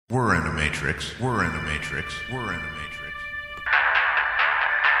We're in a matrix. We're in a matrix. We're in a matrix.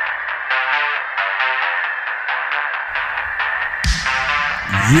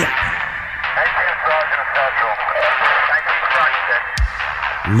 Yeah.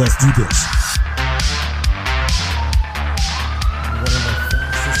 Let's do this. One of the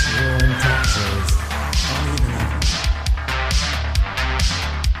fastest growing talk shows on the internet.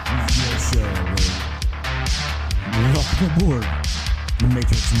 Radio show. Welcome aboard the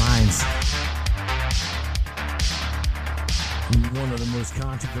Matrix Minds. One of the most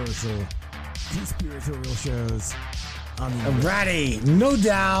controversial conspiratorial shows on the internet. Alrighty, no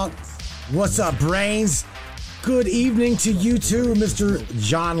doubt. What's up, brains? Good evening to you too, Mr.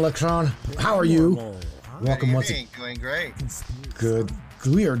 John Leckrone. How are you? Welcome once again. Doing great. Good.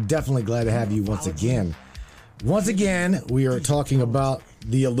 We are definitely glad to have you once again. Once again, we are talking about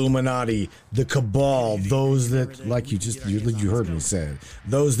the Illuminati, the cabal, those that, like you heard me say,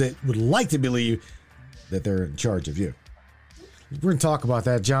 those that would like to believe that they're in charge of you. We're going to talk about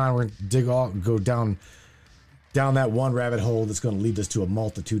that, John. We're going to go down that one rabbit hole that's going to lead us to a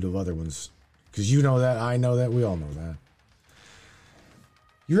multitude of other ones. Because you know that, I know that, we all know that.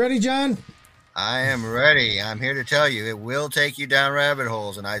 You ready, John? I am ready. I'm here to tell you, it will take you down rabbit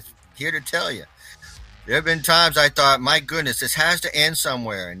holes, and I'm here to tell you, there have been times I thought, my goodness, this has to end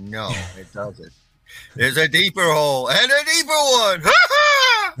somewhere, and no, it doesn't. There's a deeper hole, and a deeper one.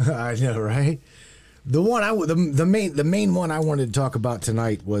 I know, right? The main one I wanted to talk about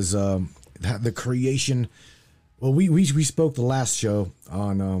tonight was the creation. Well, we spoke the last show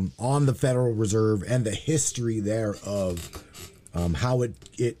on the Federal Reserve and the history thereof, how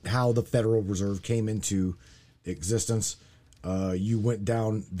the Federal Reserve came into existence. You went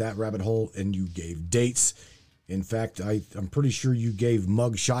down that rabbit hole and you gave dates. In fact, I'm pretty sure you gave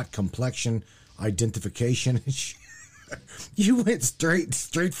mugshot, complexion, identification. You went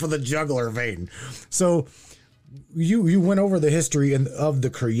straight for the jugular vein. So you went over the history of the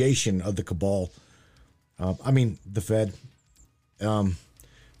creation of the cabal. The Fed.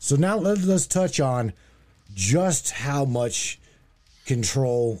 So now let's touch on just how much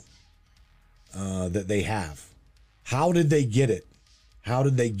control that they have. How did they get it? How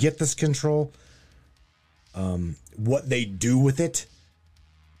did they get this control? What they do with it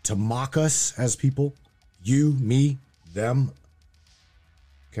to mock us as people. You, me, them.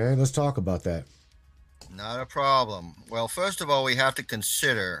 Okay, let's talk about that. Not a problem. Well, first of all, we have to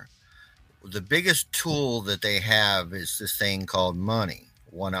consider the biggest tool that they have is this thing called money,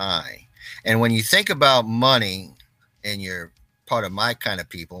 one eye. And when you think about money, and you're part of my kind of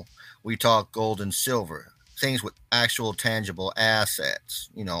people, we talk gold and silver, things with actual tangible assets.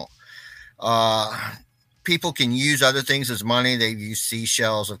 People can use other things as money. They use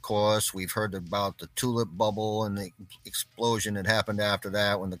seashells, of course. We've heard about the tulip bubble and the explosion that happened after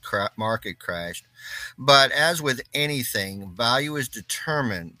that when the market crashed. But as with anything, value is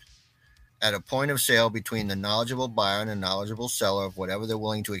determined at a point of sale between the knowledgeable buyer and the knowledgeable seller of whatever they're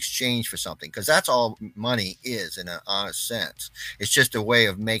willing to exchange for something. Because that's all money is in an honest sense. It's just a way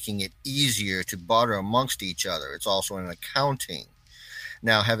of making it easier to barter amongst each other. It's also an accounting.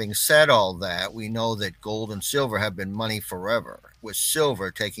 Now, having said all that, we know that gold and silver have been money forever, with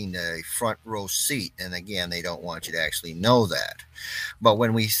silver taking the front row seat. And again, they don't want you to actually know that. But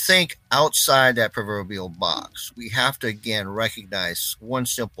when we think outside that proverbial box, we have to again recognize one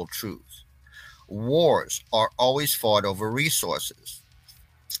simple truth. Wars are always fought over resources,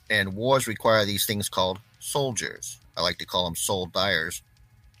 and wars require these things called soldiers. I like to call them soldiers.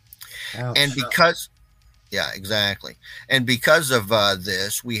 Ouch. And because, yeah, exactly. And because of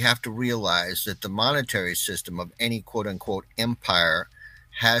this, we have to realize that the monetary system of any quote unquote empire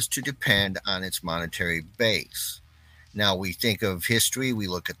has to depend on its monetary base. Now, we think of history, we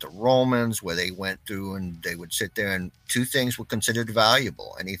look at the Romans, where they went through and they would sit there and two things were considered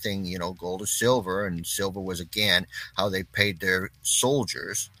valuable. Anything, gold or silver, and silver was, again, how they paid their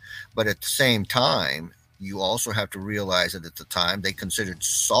soldiers. But at the same time, you also have to realize that at the time they considered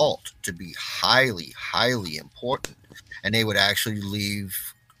salt to be highly, highly important. And they would actually leave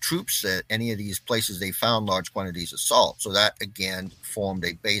troops at any of these places they found large quantities of salt. So that, again, formed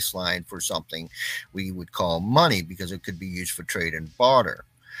a baseline for something we would call money, because it could be used for trade and barter.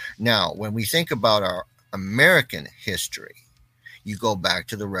 Now, when we think about our American history, you go back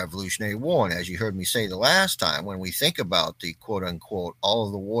to the Revolutionary War. And as you heard me say the last time, when we think about the quote unquote, all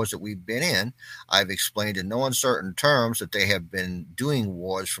of the wars that we've been in, I've explained in no uncertain terms that they have been doing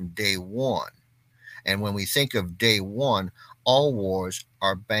wars from day one. And when we think of day one, all wars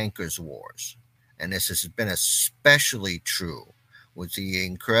are bankers' wars. And this has been especially true with the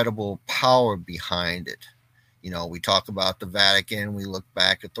incredible power behind it. We talk about the Vatican, we look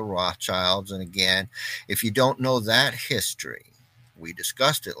back at the Rothschilds, and again, if you don't know that history, we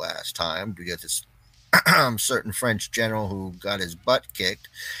discussed it last time because it's certain French general who got his butt kicked,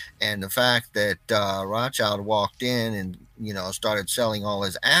 and the fact that Rothschild walked in and started selling all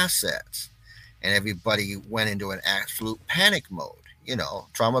his assets, and everybody went into an absolute panic mode.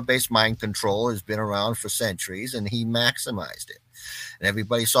 Trauma-based mind control has been around for centuries, and he maximized it. And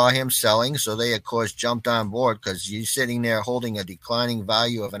everybody saw him selling, so they, of course, jumped on board because you're sitting there holding a declining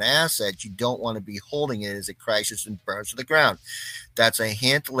value of an asset. You don't want to be holding it as it crashes and burns to the ground. That's a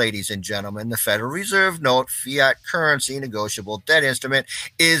hint, ladies and gentlemen. The Federal Reserve note, fiat currency, negotiable debt instrument,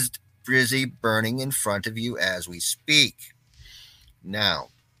 is busy burning in front of you as we speak. Now,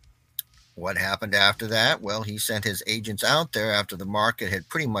 what happened after that? Well, he sent his agents out there after the market had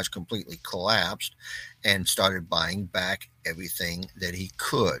pretty much completely collapsed and started buying back everything that he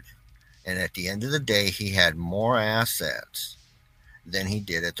could. And at the end of the day, he had more assets than he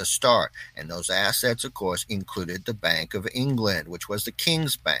did at the start. And those assets, of course, included the Bank of England, which was the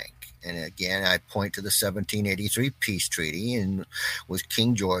King's Bank. And again, I point to the 1783 peace treaty and with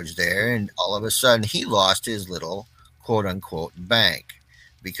King George there. And all of a sudden, he lost his little quote-unquote bank.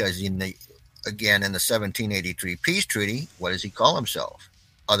 Because in the 1783 peace treaty, what does he call himself?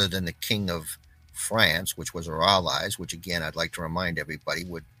 Other than the King of France, which was our allies, which again, I'd like to remind everybody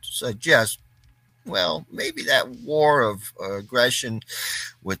would suggest, well, maybe that war of aggression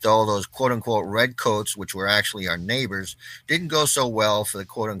with all those quote-unquote redcoats, which were actually our neighbors, didn't go so well for the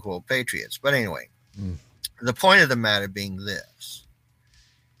quote-unquote patriots. But anyway, the point of the matter being this.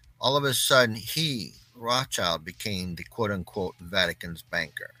 All of a sudden, Rothschild, became the quote-unquote Vatican's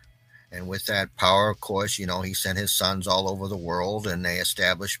banker. And with that power, of course, he sent his sons all over the world, and they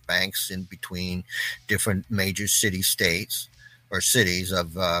established banks in between different major city-states or cities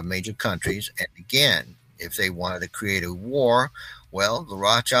of major countries. And again, if they wanted to create a war, well, the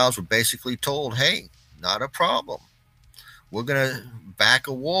Rothschilds were basically told, hey, not a problem. We're going to back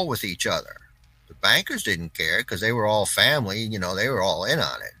a war with each other. The bankers didn't care because they were all family. They were all in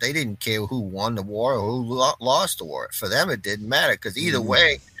on it. They didn't care who won the war or who lost the war. For them, it didn't matter because either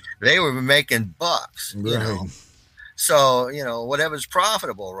way, they were making bucks. Right. So, whatever's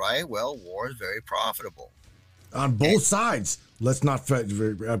profitable, right? Well, war is very profitable. On both sides. Let's not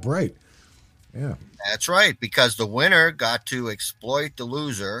right. Yeah. That's right, because the winner got to exploit the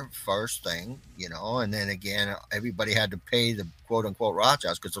loser first thing, and then again, everybody had to pay the quote-unquote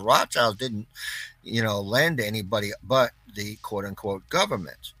Rothschilds because the Rothschilds didn't, lend to anybody but the quote-unquote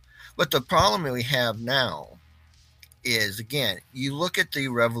government. But the problem that we have now is, again, you look at the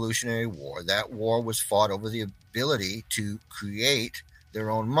Revolutionary War. That war was fought over the ability to create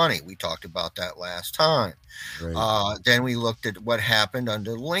their own money. We talked about that last time. Right. Then we looked at what happened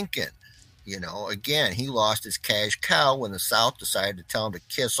under Lincoln. Again, he lost his cash cow when the South decided to tell him to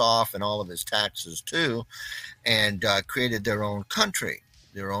kiss off and all of his taxes too, and created their own country,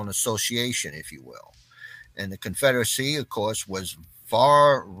 their own association, if you will. And the Confederacy, of course, was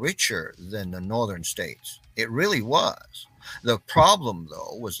far richer than the northern states. It really was. The problem,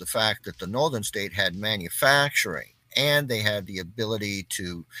 though, was the fact that the northern state had manufacturing and they had the ability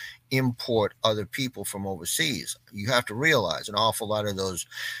to import other people from overseas. You have to realize an awful lot of those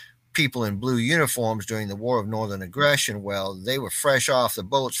people in blue uniforms during the War of Northern Aggression, well, they were fresh off the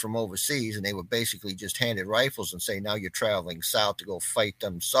boats from overseas, and they were basically just handed rifles and say, now you're traveling south to go fight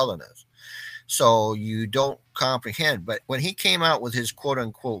them Southerners. So you don't comprehend. But when he came out with his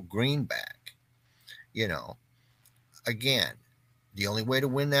quote-unquote greenback, again, the only way to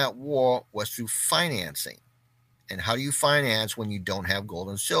win that war was through financing. And how do you finance when you don't have gold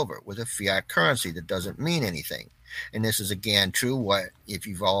and silver? With a fiat currency that doesn't mean anything. And this is, again, true. If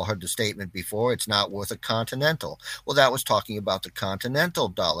you've all heard the statement before, it's not worth a continental. Well, that was talking about the continental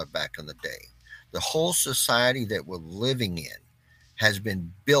dollar back in the day. The whole society that we're living in has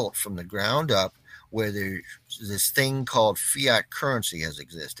been built from the ground up where there's this thing called fiat currency has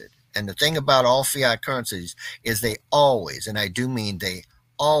existed. And the thing about all fiat currencies is they always, and I do mean they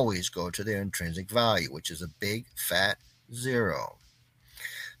always go to their intrinsic value, which is a big fat zero.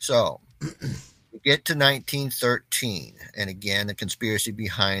 So we get to 1913, and again, the conspiracy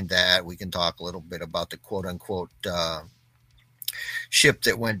behind that, we can talk a little bit about the quote-unquote ship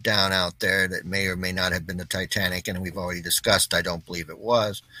that went down out there that may or may not have been the Titanic, and we've already discussed, I don't believe it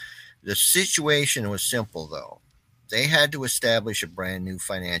was. The situation was simple, though. They had to establish a brand new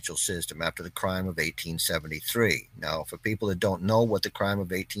financial system after the crime of 1873. Now, for people that don't know what the crime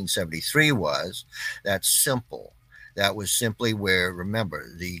of 1873 was, that's simple. That was simply where, remember,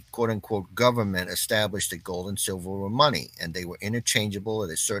 the quote-unquote government established that gold and silver were money, and they were interchangeable at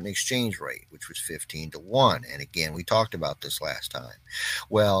a certain exchange rate, which was 15 to 1. And again, we talked about this last time.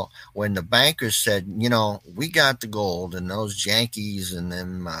 Well, when the bankers said, we got the gold, and those Yankees and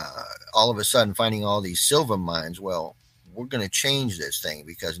them all of a sudden finding all these silver mines, well, we're going to change this thing,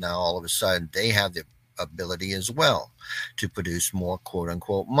 because now all of a sudden they have the ability as well to produce more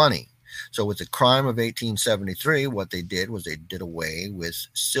quote-unquote money. So with the crime of 1873, what they did was they did away with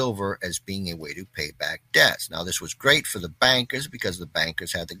silver as being a way to pay back debts. Now, this was great for the bankers because the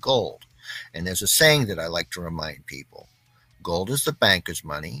bankers had the gold. And there's a saying that I like to remind people. Gold is the banker's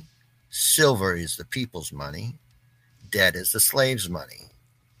money. Silver is the people's money. Debt is the slave's money.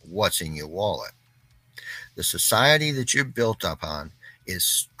 What's in your wallet? The society that you're built upon is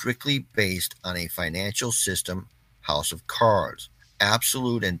strictly based on a financial system, house of cards.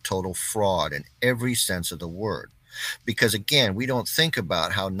 Absolute and total fraud in every sense of the word. Because again, we don't think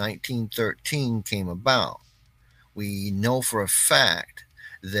about how 1913 came about. We know for a fact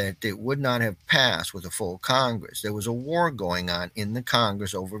that it would not have passed with a full Congress. There was a war going on in the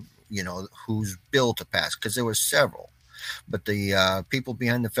Congress over, whose bill to pass, because there were several. But the people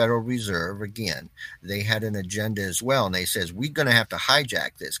behind the Federal Reserve, again, they had an agenda as well. And they says, we're going to have to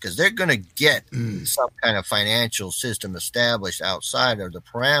hijack this because they're going to get some kind of financial system established outside of the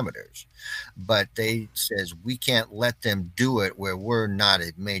parameters. But they says, we can't let them do it where we're not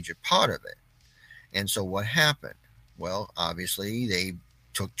a major part of it. And so what happened? Well, obviously, they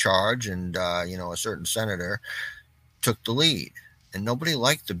took charge and, a certain senator took the lead. And nobody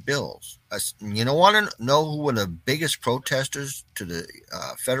liked the bills. You want to know who one of the biggest protesters to the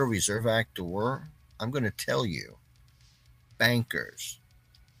Federal Reserve Act were? I'm going to tell you. Bankers.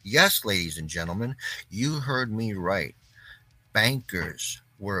 Yes, ladies and gentlemen, you heard me right. Bankers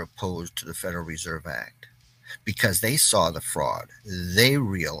were opposed to the Federal Reserve Act because they saw the fraud. They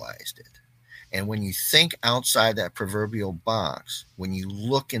realized it. And when you think outside that proverbial box, when you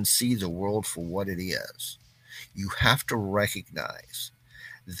look and see the world for what it is, you have to recognize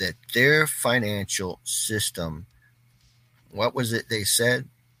that their financial system, what was it they said?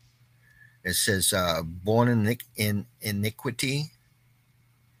 It says, born in iniquity.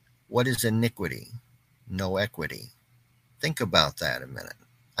 What is iniquity? No equity. Think about that a minute.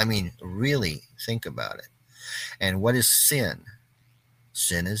 I mean, really think about it. And what is sin?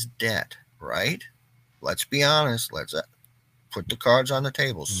 Sin is debt, right? Let's be honest. Let's put the cards on the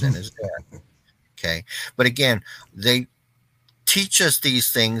table. Sin is debt. Okay. But again, they teach us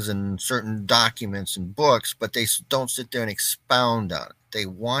these things in certain documents and books, but they don't sit there and expound on it. They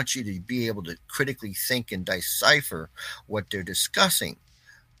want you to be able to critically think and decipher what they're discussing,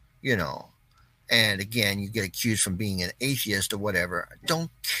 And again, you get accused from being an atheist or whatever. I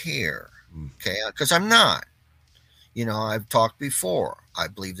don't care. Okay. Because I'm not. I've talked before. I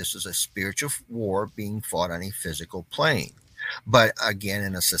believe this is a spiritual war being fought on a physical plane. But again,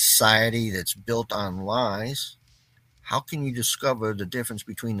 in a society that's built on lies, how can you discover the difference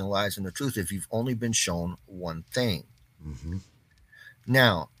between the lies and the truth if you've only been shown one thing? Mm-hmm.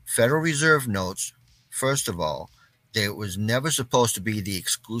 Now, Federal Reserve notes, first of all, it was never supposed to be the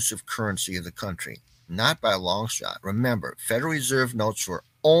exclusive currency of the country, not by a long shot. Remember, Federal Reserve notes were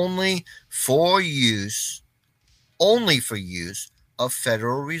only for use of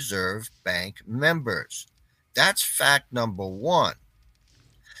Federal Reserve Bank members. That's fact number one.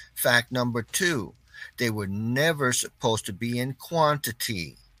 Fact number two, they were never supposed to be in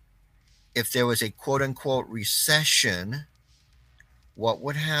quantity. If there was a quote-unquote recession, what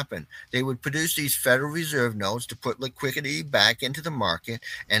would happen? They would produce these Federal Reserve notes to put liquidity back into the market,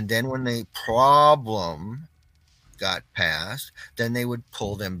 and then when the problem got passed, then they would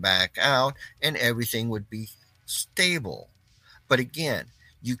pull them back out, and everything would be stable. But again,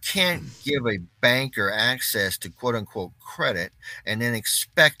 you can't give a banker access to quote-unquote credit and then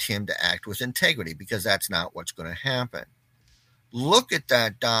expect him to act with integrity, because that's not what's going to happen. Look at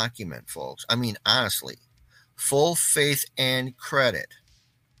that document, folks. I mean, honestly, full faith and credit.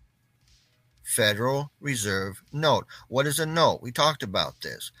 Federal Reserve note. What is a note? We talked about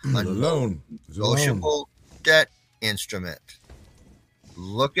this. A loan. Negotiable debt instrument.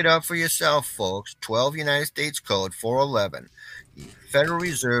 Look it up for yourself, folks. 12 United States Code 411. The Federal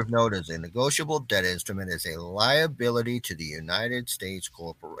Reserve note is a negotiable debt instrument, is a liability to the United States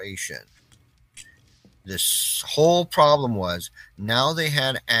Corporation. This whole problem was now they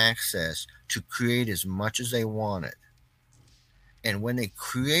had access to create as much as they wanted. And when they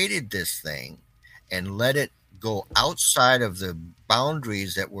created this thing and let it go outside of the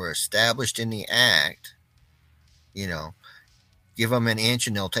boundaries that were established in the act, Give them an inch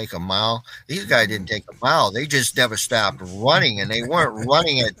and they'll take a mile. These guys didn't take a mile. They just never stopped running, and they weren't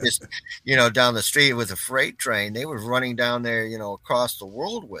running at just, down the street with a freight train. They were running down there, across the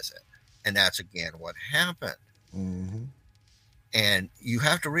world with it. And that's, again, what happened. Mm-hmm. And you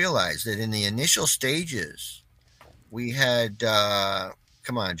have to realize that in the initial stages, we had,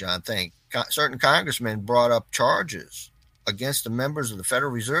 come on, John, certain congressmen brought up charges against the members of the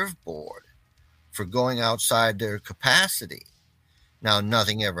Federal Reserve Board for going outside their capacity. Now,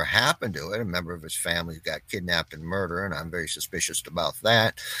 nothing ever happened to it. A member of his family got kidnapped and murdered, and I'm very suspicious about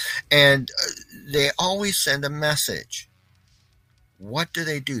that. And they always send a message. What do?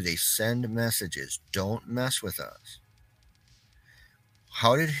 They send messages. Don't mess with us.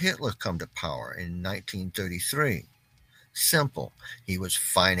 How did Hitler come to power in 1933? Simple. He was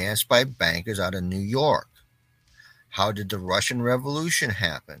financed by bankers out of New York. How did the Russian Revolution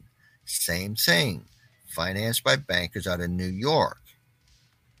happen? Same thing. Financed by bankers out of New York.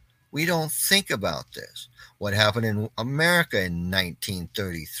 We don't think about this. What happened in America in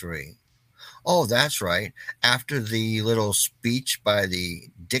 1933? Oh, that's right. After the little speech by the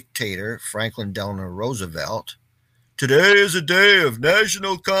dictator, Franklin Delano Roosevelt, today is a day of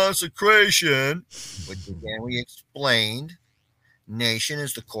national consecration, which again we explained. Nation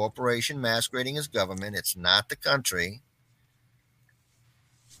is the corporation masquerading as government. It's not the country.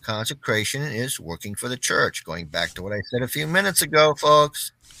 Consecration is working for the church. Going back to what I said a few minutes ago,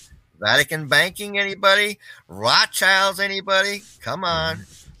 folks. Vatican banking, anybody? Rothschilds, anybody? Come on.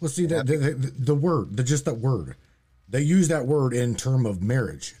 Well, see, the word, just that word. They use that word in term of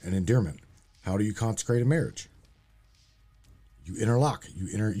marriage and endearment. How do you consecrate a marriage? You interlock.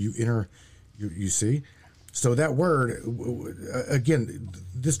 You see? So that word, again,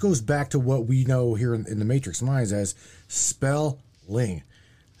 this goes back to what we know here in the Matrix Minds as spelling,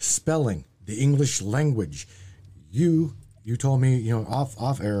 the English language. You told me,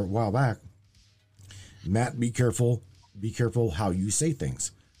 off air a while back, Matt, be careful how you say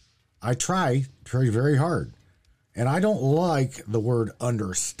things. I try very hard, and I don't like the word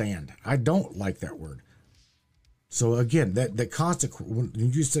understand. I don't like that word. So again, when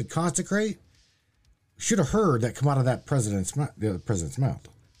you said consecrate, should have heard that come out of that president's mouth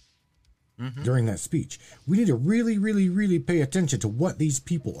during that speech. We need to really, really, really pay attention to what these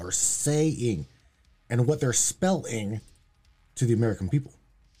people are saying and what they're spelling to the American people,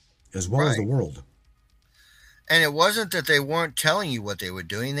 as well as the world. And it wasn't that they weren't telling you what they were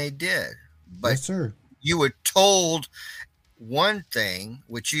doing. They did. But yes, sir. You were told one thing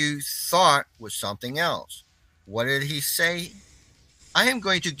which you thought was something else. What did he say? I am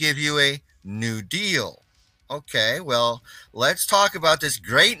going to give you a new deal. Okay, well, let's talk about this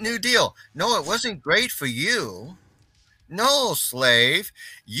great new deal. No, it wasn't great for you. No, slave.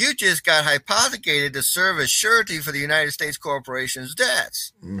 You just got hypothecated to serve as surety for the United States corporation's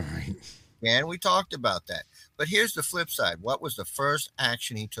debts. Right. And we talked about that. But here's the flip side. What was the first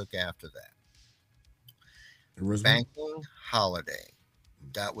action he took after that? Banking holiday.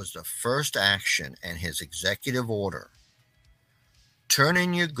 That was the first action and his executive order. Turn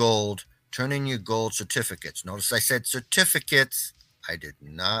in your gold certificates. Notice I said certificates. I did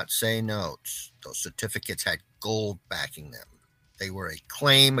not say notes. Those certificates had gold backing them. They were a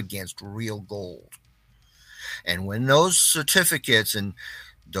claim against real gold. And when those certificates and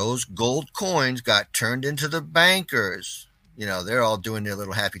those gold coins got turned into the bankers, they're all doing their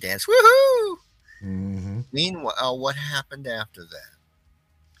little happy dance. Woohoo! Mm-hmm. Meanwhile, what happened after that?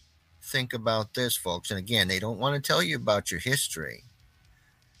 Think about this, folks. And again, they don't want to tell you about your history.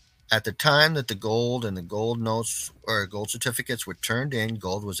 At the time that the gold and the gold notes or gold certificates were turned in,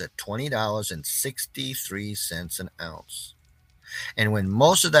 gold was at $20.63 an ounce. And when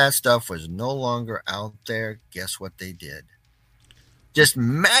most of that stuff was no longer out there, guess what they did? Just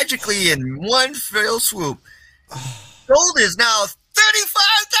magically in one fell swoop, gold is now $35.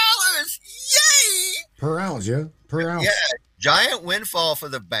 Yay! Per ounce, yeah. Per ounce. Yeah. Giant windfall for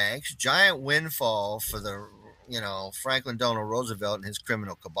the banks, giant windfall for the Franklin Delano Roosevelt and his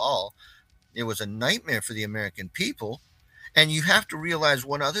criminal cabal. It was a nightmare for the American people. And you have to realize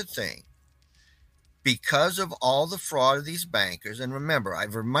one other thing. Because of all the fraud of these bankers, and remember,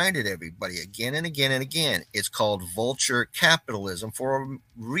 I've reminded everybody again and again and again, it's called vulture capitalism for a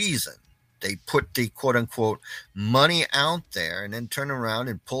reason. They put the quote-unquote money out there and then turn around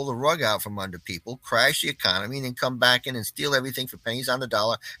and pull the rug out from under people, crash the economy, and then come back in and steal everything for pennies on the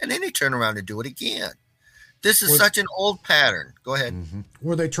dollar, and then they turn around and do it again. This is such an old pattern. Go ahead. Mm-hmm.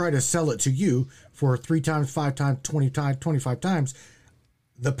 Or they try to sell it to you for 3 times, 5 times, 20 times, 25 times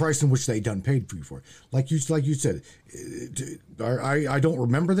the price in which they done paid for you for it. Like you said, I don't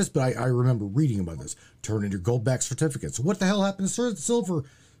remember this, but I remember reading about this. Turn in your gold back certificates. What the hell happened to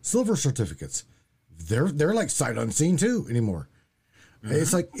silver certificates? They're like sight unseen too anymore. Mm-hmm.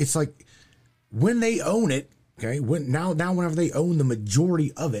 It's like when they own it. Okay, whenever they own the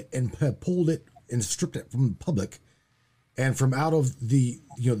majority of it and have pulled it and stripped it from the public and from out of the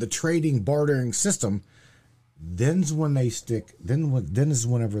the trading bartering system, then is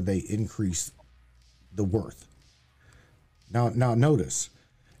whenever they increase the worth. Now notice,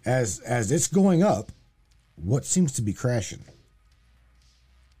 as it's going up, what seems to be crashing?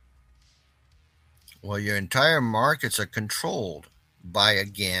 Well, your entire markets are controlled by,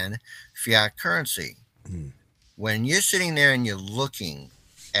 again, fiat currency. When you're sitting there and you're looking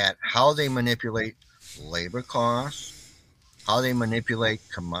at how they manipulate labor costs, how they manipulate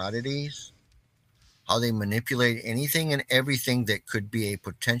commodities, how they manipulate anything and everything that could be a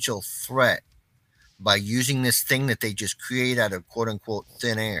potential threat by using this thing that they just create out of quote unquote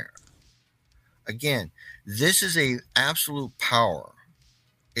thin air. Again, this is a absolute power.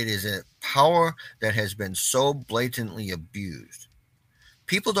 It is a power that has been so blatantly abused.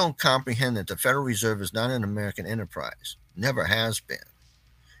 People don't comprehend that the Federal Reserve is not an American enterprise. Never has been.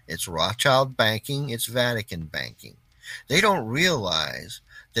 It's Rothschild banking. It's Vatican banking. They don't realize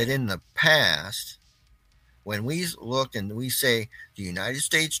that in the past, when we look and we say the United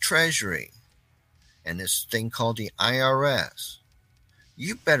States Treasury and this thing called the IRS,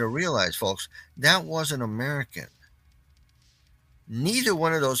 you better realize, folks, that wasn't American. Neither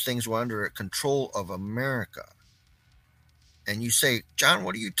one of those things were under control of America. And you say, John,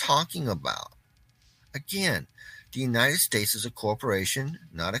 what are you talking about? Again, the United States is a corporation,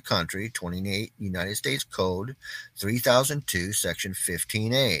 not a country. 28 United States Code 3002, Section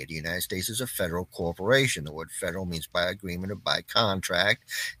 15A. The United States is a federal corporation. The word federal means by agreement or by contract,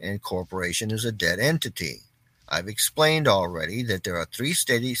 and corporation is a dead entity. I've explained already that there are 3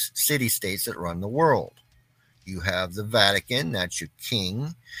 city-states that run the world. You have the Vatican, that's your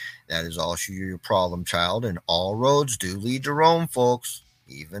king. That is also your problem child, and all roads do lead to Rome, folks,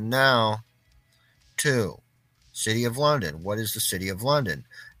 even now. 2, City of London. What is the City of London?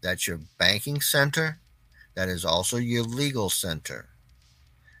 That's your banking center. That is also your legal center.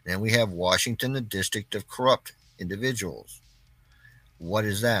 Then we have Washington, the District of Corrupt Individuals. What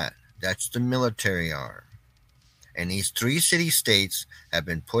is that? That's the military arm. And these 3 city-states have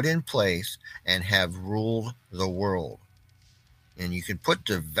been put in place and have ruled the world. And you can put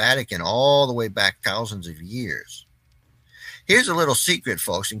the Vatican all the way back thousands of years. Here's a little secret,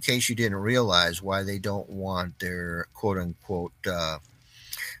 folks, in case you didn't realize why they don't want their quote-unquote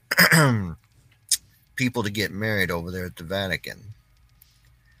people to get married over there at the Vatican.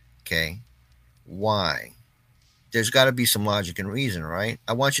 Okay? Why? There's got to be some logic and reason, right?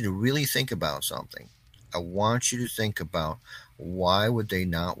 I want you to really think about something. I want you to think about why would they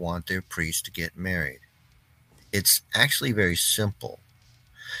not want their priests to get married? It's actually very simple.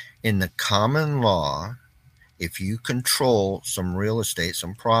 In the common law, if you control some real estate,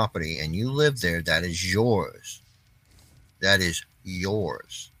 some property, and you live there, that is yours. That is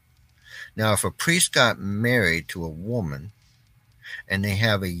yours. Now, if a priest got married to a woman and they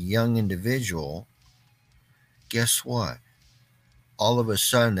have a young individual, guess what? All of a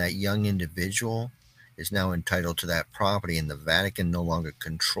sudden, that young individual is now entitled to that property, and the Vatican no longer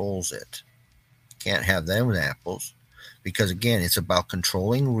controls it. Can't have them with apples, because again, it's about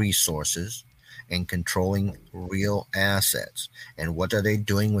controlling resources and controlling real assets. And what are they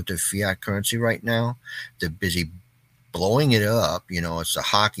doing with their fiat currency right now? They're busy blowing it up. It's a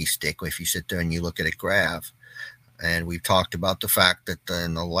hockey stick if you sit there and you look at a graph. And we've talked about the fact that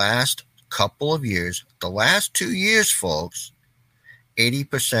in the last couple of years, the last 2 years, folks,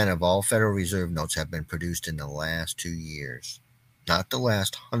 80% of all Federal Reserve notes have been produced in the last 2 years. Not the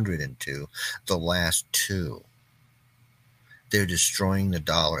last 102, the last 2. They're destroying the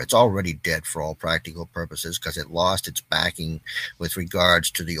dollar. It's already dead for all practical purposes because it lost its backing with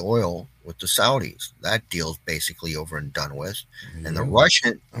regards to the oil with the Saudis. That deal's basically over and done with. Yeah. And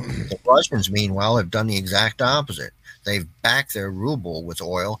the Russians, meanwhile, have done the exact opposite. They've backed their ruble with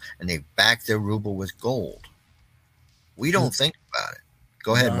oil, and they've backed their ruble with gold. We don't think about it.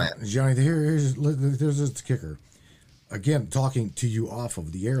 Go ahead, Matt. Johnny, there's the kicker. Again, talking to you off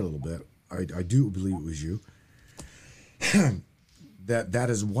of the air a little bit, I do believe it was you. that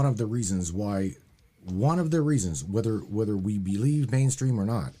is one of the reasons, whether we believe mainstream or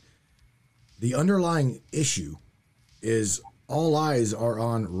not, the underlying issue is all eyes are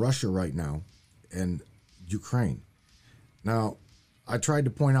on Russia right now and Ukraine. Now, I tried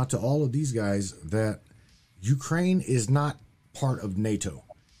to point out to all of these guys that Ukraine is not part of NATO.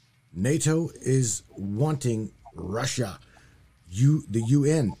 NATO is wanting Russia. The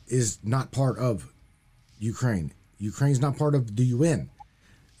UN is not part of Ukraine. Ukraine's not part of the UN.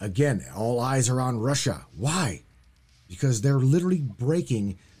 Again, all eyes are on Russia. Why? Because they're literally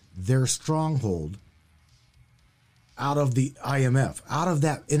breaking their stronghold out of the IMF, out of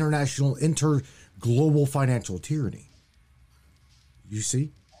that international, global financial tyranny. You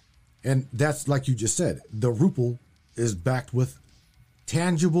see? And that's like you just said, the ruble is backed with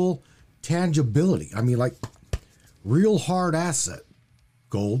tangibility. I mean, like real hard asset,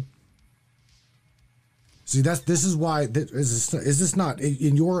 gold. See, this is why, is this not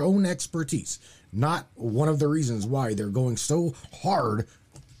in your own expertise, not one of the reasons why they're going so hard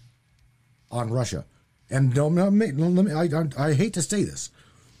on Russia. And I hate to say this,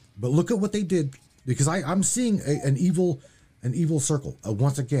 but look at what they did, because I'm seeing an evil circle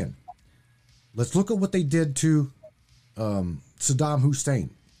once again. Let's look at what they did to Saddam Hussein.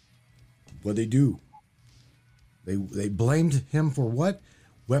 What they do? They blamed him for what?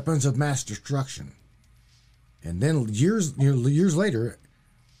 Weapons of mass destruction. And then years later,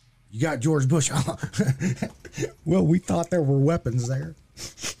 you got George Bush. Well, we thought there were weapons there.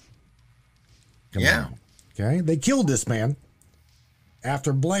 Come on. Okay, they killed this man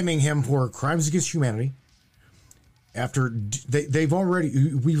after blaming him for crimes against humanity. After they've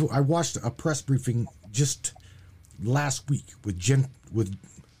already, I watched a press briefing just last week with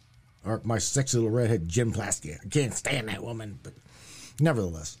my sexy little redhead Jen Plasky. I can't stand that woman, but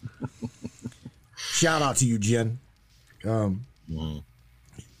nevertheless, shout out to you, Jen. You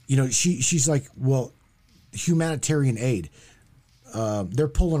know, she's like, well, humanitarian aid. They're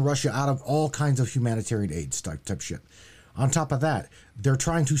pulling Russia out of all kinds of humanitarian aid type shit. On top of that, they're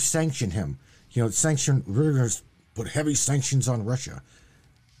trying to sanction him. You know, we're going to put heavy sanctions on Russia.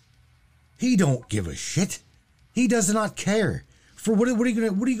 He don't give a shit. He does not care. For what are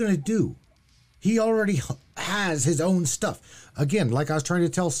you gonna do? He already has his own stuff. Again, like I was trying to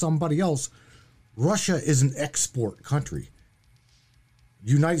tell somebody else, Russia is an export country.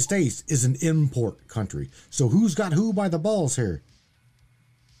 United States is an import country. So who's got who by the balls here?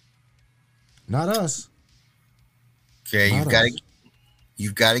 Not us. Okay,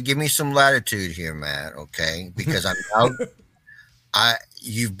 you've got to give me some latitude here, Matt. Okay, because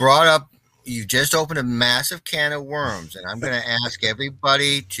you just opened a massive can of worms, and I'm going to ask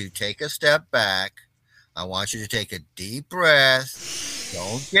everybody to take a step back. I want you to take a deep breath.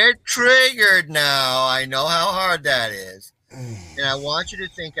 Don't get triggered now. I know how hard that is. And I want you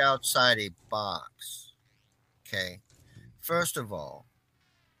to think outside a box. Okay. First of all,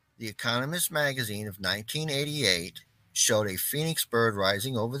 The Economist magazine of 1988 showed a phoenix bird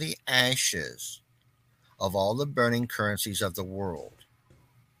rising over the ashes of all the burning currencies of the world.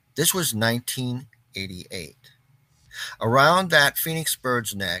 This was 1988. Around that phoenix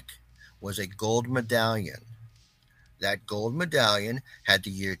bird's neck was a gold medallion. That gold medallion had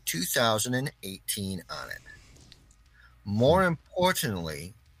the year 2018 on it. More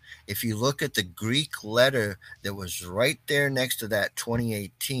importantly, if you look at the Greek letter that was right there next to that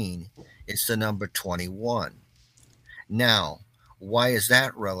 2018, it's the number 21. Now, why is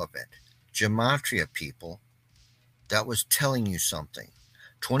that relevant? Gematria, people. That was telling you something.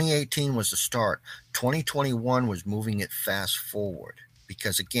 2018 was the start. 2021 was moving it fast forward.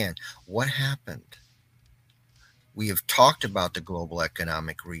 Because again, what happened? We have talked about the global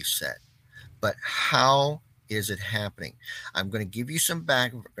economic reset, but how is it happening? I'm going to give you some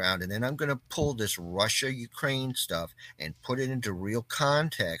background, and then I'm going to pull this Russia-Ukraine stuff and put it into real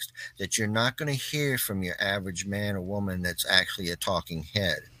context that you're not going to hear from your average man or woman that's actually a talking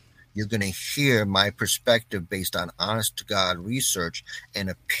head. You're going to hear my perspective based on honest-to-God research and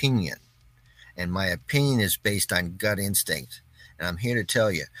opinion. And my opinion is based on gut instinct. And I'm here to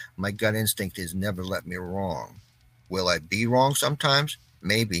tell you, my gut instinct has never let me wrong. Will I be wrong sometimes?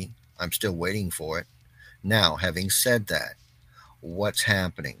 Maybe. I'm still waiting for it. Now, having said that, what's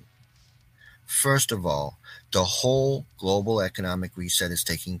happening? First of all, the whole global economic reset is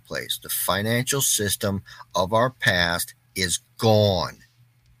taking place. The financial system of our past is gone.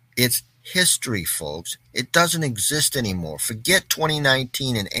 It's history, folks. It doesn't exist anymore. Forget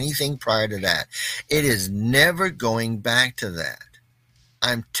 2019 and anything prior to that. It is never going back to that.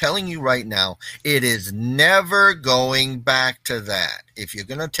 I'm telling you right now, it is never going back to that. If you're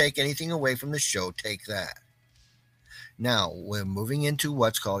going to take anything away from the show, take that. Now, we're moving into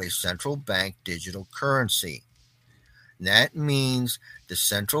what's called a central bank digital currency. That means the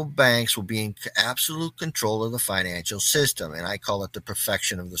central banks will be in absolute control of the financial system, and I call it the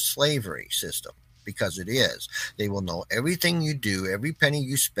perfection of the slavery system. because it is. They will know everything you do, every penny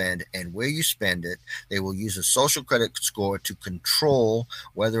you spend, and where you spend it. They will use a social credit score to control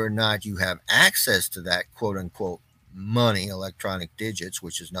whether or not you have access to that quote unquote money, electronic digits,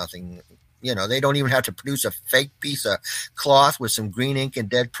 which is nothing. They don't even have to produce a fake piece of cloth with some green ink and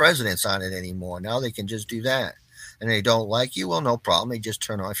dead presidents on it anymore. Now they can just do that. And they don't like you, well, no problem. They just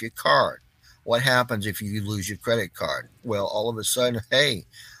turn off your card. What happens if you lose your credit card? Well, all of a sudden, hey,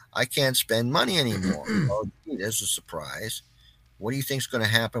 I can't spend money anymore. Oh, gee, there's a surprise. What do you think is going to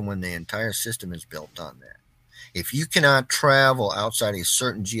happen when the entire system is built on that? If you cannot travel outside a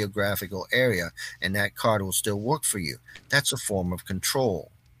certain geographical area and that card will still work for you, that's a form of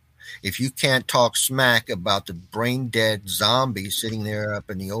control. If you can't talk smack about the brain dead zombie sitting there up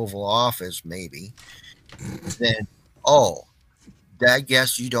in the Oval Office, maybe, then, I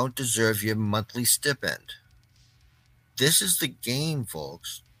guess you don't deserve your monthly stipend. This is the game,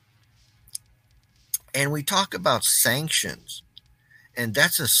 folks. And we talk about sanctions, and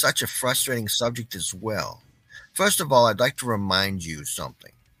that's such a frustrating subject as well. First of all, I'd like to remind you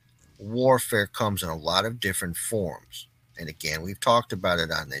something. Warfare comes in a lot of different forms. And again, we've talked about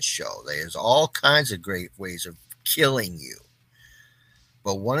it on this show. There's all kinds of great ways of killing you.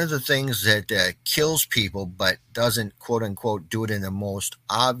 But one of the things that kills people but doesn't, quote unquote, do it in the most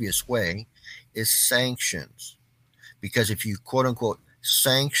obvious way is sanctions. Because if you, quote unquote,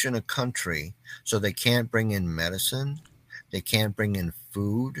 sanction a country so they can't bring in medicine, they can't bring in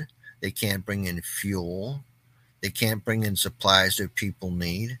food, they can't bring in fuel, they can't bring in supplies that people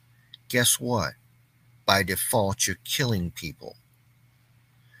need, guess what? By default, you're killing people.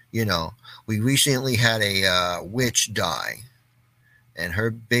 We recently had a witch die, and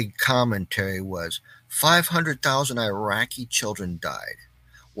her big commentary was 500,000 Iraqi children died.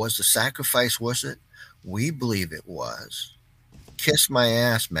 Was the sacrifice worth it? We believe it was. Kiss my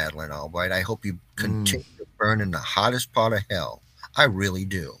ass, Madeleine Albright. I hope you continue to burn in the hottest part of hell. I really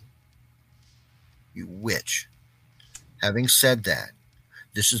do. You witch. Having said that,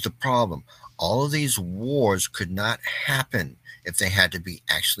 this is the problem. All of these wars could not happen if they had to be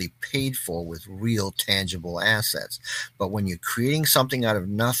actually paid for with real tangible assets. But when you're creating something out of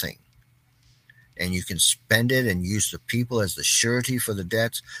nothing and you can spend it and use the people as the surety for the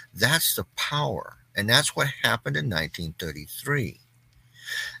debts, that's the power. And that's what happened in 1933.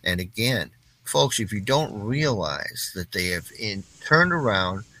 And again, folks, if you don't realize that they have turned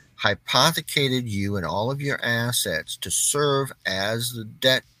around, hypothecated you and all of your assets to serve as the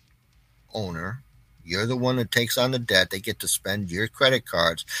debt owner, you're the one that takes on the debt. They get to spend your credit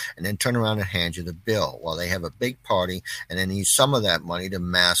cards and then turn around and hand you the bill while they have a big party and then use some of that money to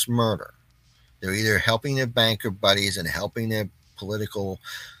mass murder. They're either helping their banker buddies and helping their political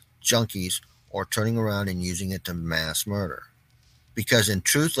junkies or turning around and using it to mass murder. Because in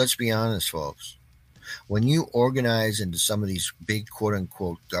truth, let's be honest, folks, when you organize into some of these big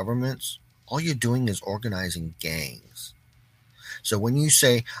quote-unquote governments, all you're doing is organizing gangs. So when you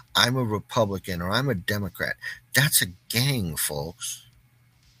say, I'm a Republican or I'm a Democrat, that's a gang, folks.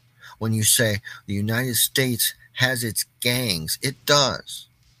 When you say the United States has its gangs, it does.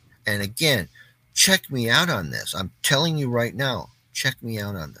 And again, check me out on this. I'm telling you right now, check me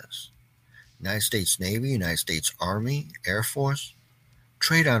out on this. United States Navy, United States Army, Air Force,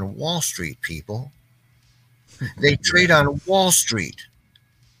 trade on Wall Street, people. They trade on Wall Street.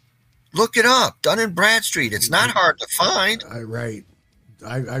 Look it up, Dun & Bradstreet. It's not hard to find. Right.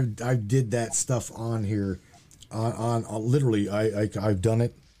 I did that stuff on here, on literally. I've done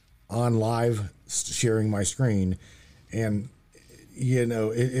it on live, sharing my screen, and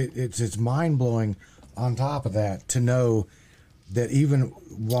it's mind blowing. On top of that, to know that even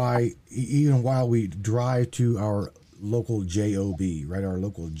while we drive to our local job, right, our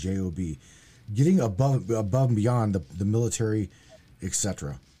local job, getting above and beyond the military,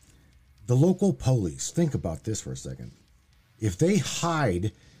 etc. The local police, think about this for a second. If they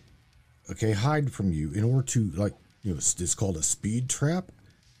hide from you in order to, it's called a speed trap.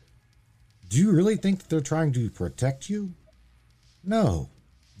 Do you really think that they're trying to protect you? No,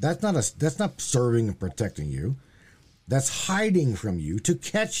 that's not serving and protecting you. That's hiding from you to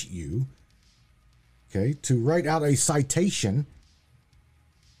catch you. Okay, to write out a citation.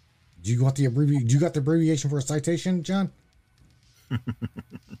 Do you got the abbreviation for a citation, John?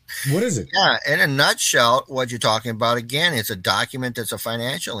 What is it? Yeah, in a nutshell, what you're talking about, again, it's a document that's a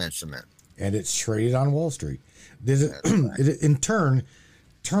financial instrument. And it's traded on Wall Street. It in turn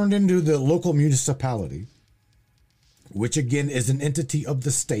turned into the local municipality, which again is an entity of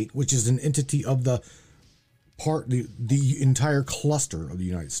the state, which is an entity of the entire cluster of the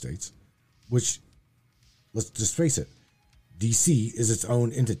United States, which, let's just face it, DC is its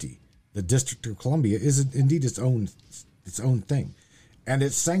own entity. The District of Columbia is indeed its own thing, and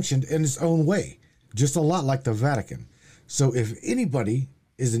it's sanctioned in its own way, just a lot like the Vatican. So if anybody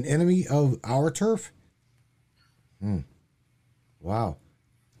is an enemy of our turf, wow.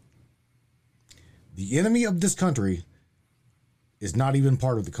 The enemy of this country is not even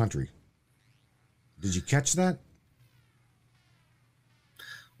part of the country. Did you catch that?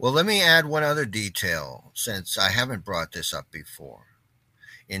 Well, let me add one other detail since I haven't brought this up before.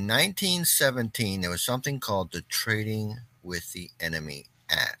 In 1917, there was something called the Trading with the Enemy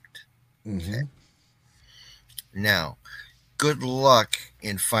Act. Okay. Now, good luck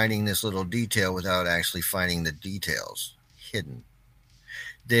in finding this little detail without actually finding the details hidden.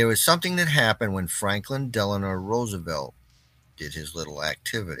 There was something that happened when Franklin Delano Roosevelt did his little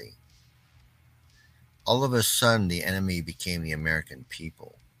activity. All of a sudden, the enemy became the American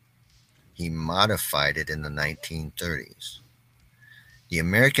people. He modified it in the 1930s. The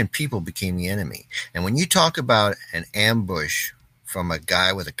American people became the enemy. And when you talk about an ambush from a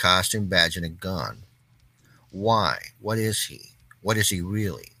guy with a costume badge and a gun, why? What is he? What is he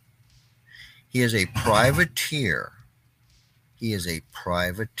really? He is a privateer. He is a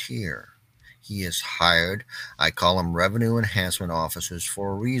privateer. He is hired. I call them revenue enhancement officers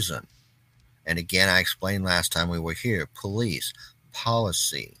for a reason. And again, I explained last time we were here, police,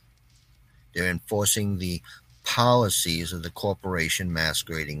 policy. They're enforcing the policies of the corporation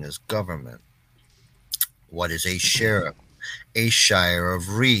masquerading as government. What is a sheriff? A shire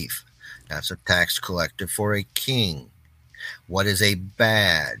of reef. That's a tax collector for a king. What is a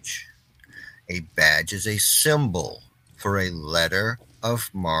badge? A badge is a symbol for a letter of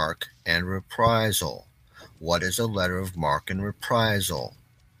marque and reprisal. What is a letter of marque and reprisal?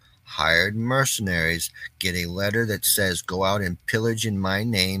 Hired mercenaries get a letter that says, go out and pillage in my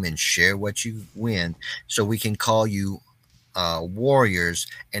name and share what you win so we can call you warriors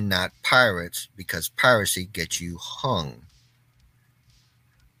and not pirates, because piracy gets you hung.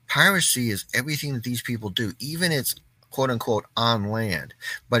 Piracy is everything that these people do, even it's quote-unquote on land.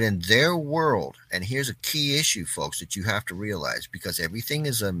 But in their world, and here's a key issue, folks, that you have to realize, because everything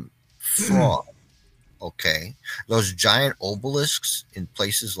is a fraud. Okay, those giant obelisks in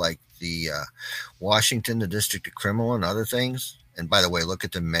places like the Washington, the District of Criminal, and other things. And by the way, look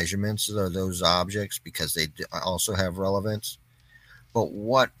at the measurements of those objects because they also have relevance. But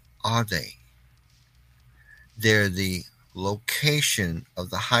what are they? They're the location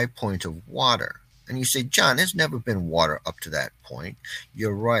of the high point of water. And you say, John, there's never been water up to that point.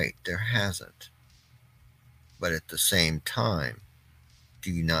 You're right, there hasn't. But at the same time,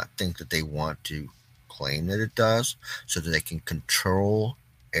 do you not think that they want to claim that it does so that they can control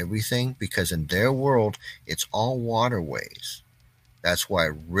everything? Because in their world, it's all waterways. That's why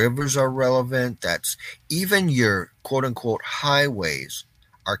rivers are relevant. That's even your quote-unquote highways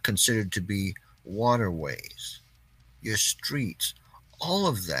are considered to be waterways. Your streets, all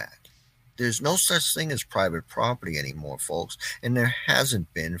of that. There's no such thing as private property anymore, folks, and there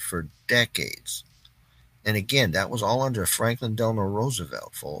hasn't been for decades. And again, that was all under Franklin Delano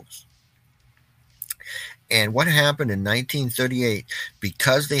Roosevelt, folks. And what happened in 1938,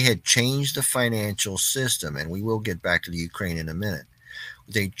 because they had changed the financial system, and we will get back to the Ukraine in a minute,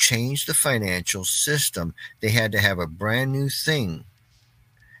 they changed the financial system. They had to have a brand new thing,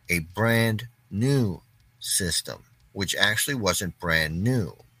 a brand new system, which actually wasn't brand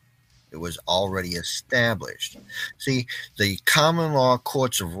new. It was already established. See, the common law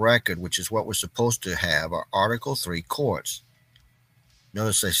courts of record, which is what we're supposed to have, are Article 3 courts.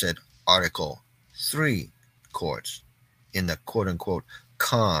 Notice I said Article 3 courts in the quote-unquote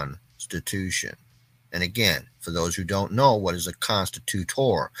Constitution. And again, for those who don't know, what is a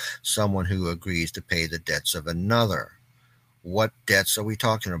constitutor? Someone who agrees to pay the debts of another. What debts are we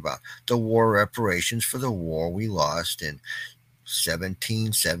talking about? The war reparations for the war we lost in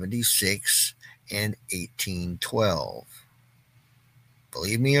 1776 and 1812.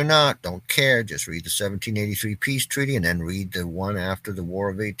 Believe me or not, don't care. Just read the 1783 Peace Treaty and then read the one after the War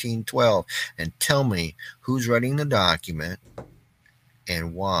of 1812 and tell me who's writing the document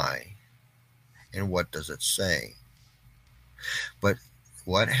and why and what does it say. But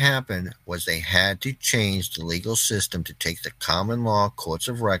what happened was they had to change the legal system to take the common law courts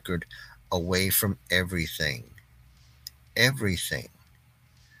of record away from everything. Everything.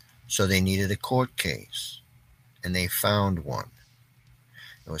 So they needed a court case, and they found one.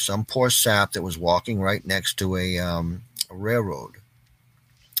 There was some poor sap that was walking right next to a railroad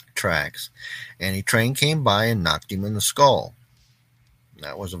tracks, and a train came by and knocked him in the skull. And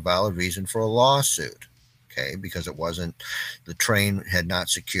that was a valid reason for a lawsuit, okay, because it wasn't, the train had not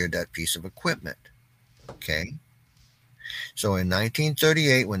secured that piece of equipment, okay. So in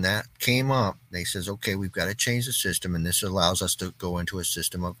 1938, when that came up, they says, okay, we've got to change the system, and this allows us to go into a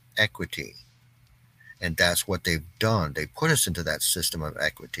system of equity. And that's what they've done. They put us into that system of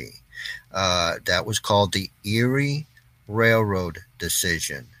equity. That was called the Erie Railroad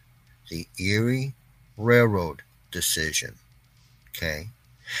Decision. The Erie Railroad Decision. Okay?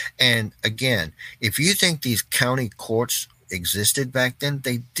 And again, if you think these county courts existed back then,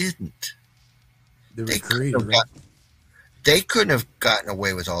 they didn't. They created, right? They couldn't have gotten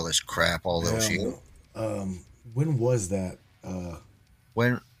away with all this crap all those years. When was that?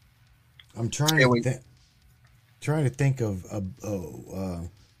 When I'm trying to think of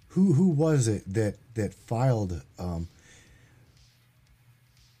who was it that filed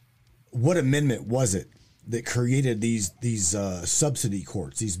what amendment was it that created these subsidy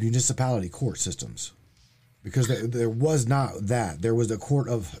courts, these municipality court systems? Because there was not that. There was a court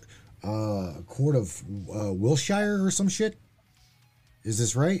of Wilshire or some shit. Is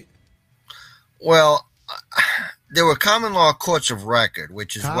this right? Well, there were common law courts of record,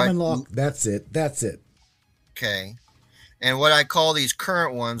 which is common law. That's it. Okay. And what I call these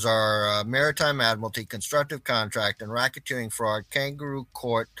current ones are maritime admiralty, constructive contract, and racketeering fraud, kangaroo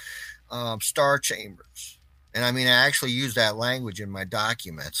court, star chambers. And I mean, I actually use that language in my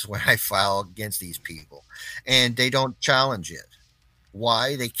documents when I file against these people. And they don't challenge it.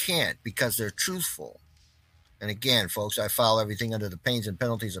 Why? They can't, because they're truthful. And again, folks, I file everything under the pains and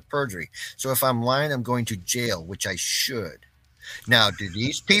penalties of perjury. So if I'm lying, I'm going to jail, which I should. Now, do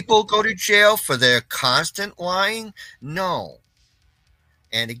these people go to jail for their constant lying? No.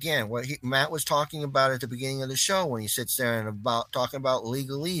 And again, what Matt was talking about at the beginning of the show when he sits there and talking about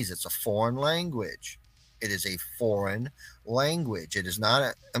legalese, it's a foreign language. It is a foreign language. It is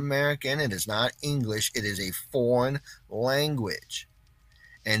not American. It is not English. It is a foreign language.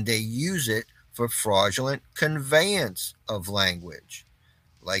 And they use it for fraudulent conveyance of language.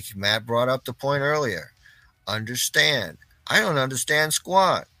 Like Matt brought up the point earlier. Understand. I don't understand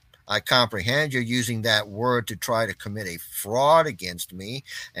squat. I comprehend you're using that word to try to commit a fraud against me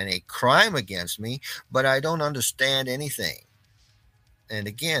and a crime against me, but I don't understand anything. And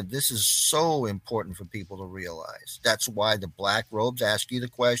again, this is so important for people to realize. That's why the black robes ask you the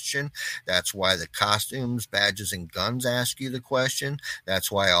question. That's why the costumes, badges, and guns ask you the question. That's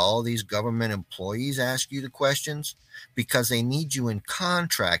why all these government employees ask you the questions, because they need you in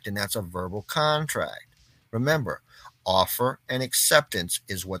contract, and that's a verbal contract. Remember, offer and acceptance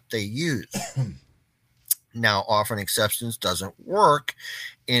is what they use. Now, offer and acceptance doesn't work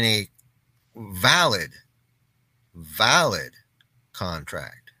in a valid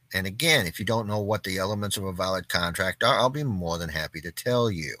contract. And again, if you don't know what the elements of a valid contract are, I'll be more than happy to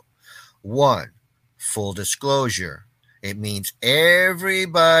tell you. 1, full disclosure. It means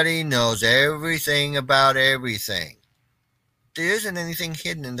everybody knows everything about everything. There isn't anything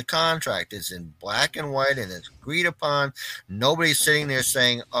hidden in the contract. It's in black and white, and it's agreed upon. Nobody's sitting there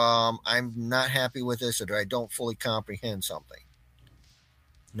saying, I'm not happy with this, or I don't fully comprehend something.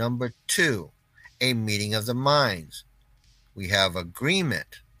 Number 2, a meeting of the minds. We have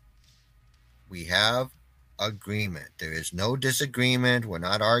agreement. There is no disagreement. We're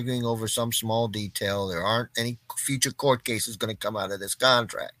not arguing over some small detail. There aren't any future court cases going to come out of this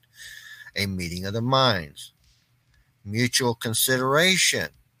contract. A meeting of the minds. Mutual consideration.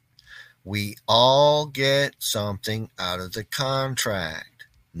 We all get something out of the contract.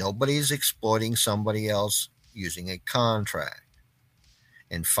 Nobody's exploiting somebody else using a contract.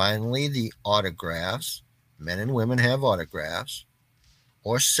 And finally, the autographs. Men and women have autographs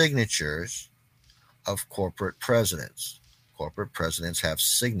or signatures of corporate presidents. Corporate presidents have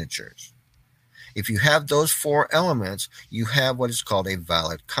signatures. If you have those 4 elements, you have what is called a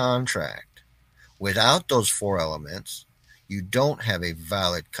valid contract. Without those 4 elements, you don't have a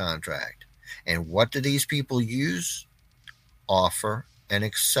valid contract. And what do these people use? Offer and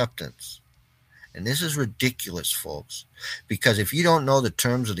acceptance. And this is ridiculous, folks, because if you don't know the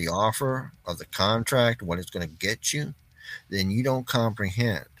terms of the offer of the contract, what it's going to get you, then you don't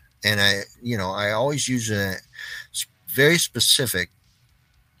comprehend. And I always use a very specific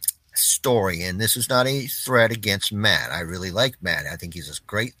story, and this is not a threat against Matt. I really like Matt. I think he's a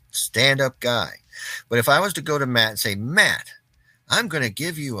great stand-up guy. But if I was to go to Matt and say, Matt, I'm going to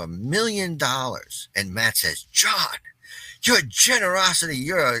give you $1 million, and Matt says, John, your generosity,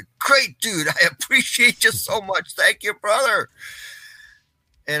 you're a great dude. I appreciate you so much. Thank you, brother.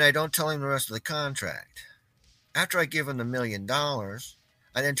 And I don't tell him the rest of the contract. After I give him the $1 million, I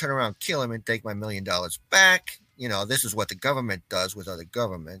then turn around, kill him, and take my $1 million back. This is what the government does with other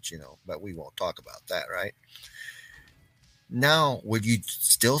governments, but we won't talk about that, right? Now, would you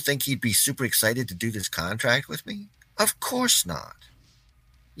still think he'd be super excited to do this contract with me? Of course not.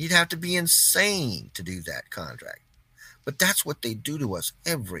 You'd have to be insane to do that contract. But that's what they do to us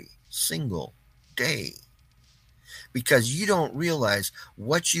every single day. Because you don't realize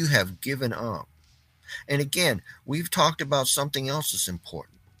what you have given up. And again, we've talked about something else that's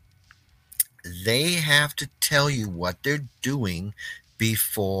important. They have to tell you what they're doing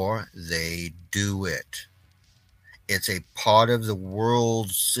before they do it. It's a part of the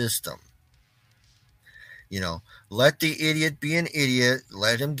world system. Let the idiot be an idiot.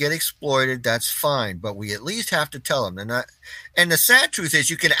 Let him get exploited. That's fine. But we at least have to tell them. And the sad truth is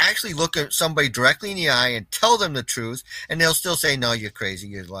you can actually look at somebody directly in the eye and tell them the truth, and they'll still say, no, you're crazy.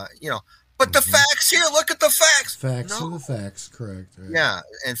 You're lying. But the facts here, look at the facts. Facts are the facts, correct. Right? Yeah,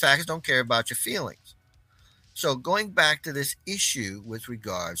 and facts don't care about your feelings. So going back to this issue with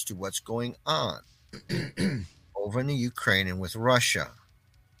regards to what's going on over in the Ukraine and with Russia,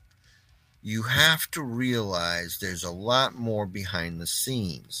 you have to realize there's a lot more behind the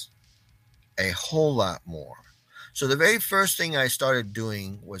scenes, a whole lot more. So the very first thing I started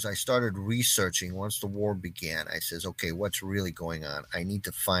doing was I started researching once the war began. I says, okay, what's really going on? I need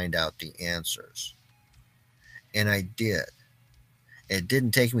to find out the answers. And I did. It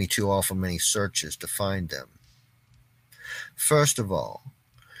didn't take me too awful many searches to find them. First of all,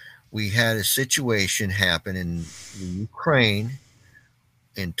 we had a situation happen in Ukraine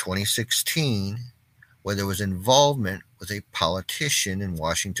in 2016 where there was involvement with a politician in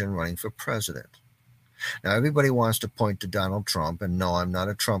Washington running for president. Now, everybody wants to point to Donald Trump, and no, I'm not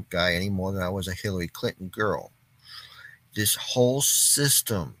a Trump guy any more than I was a Hillary Clinton girl. This whole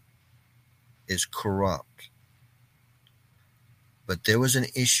system is corrupt. But there was an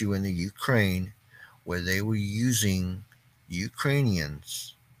issue in the Ukraine where they were using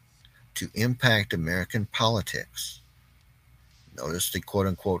Ukrainians to impact American politics. Notice the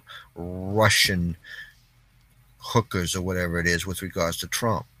quote-unquote Russian hookers or whatever it is with regards to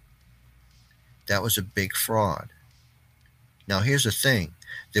Trump. That was a big fraud. Now, here's the thing.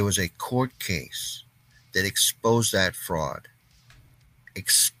 There was a court case that exposed that fraud.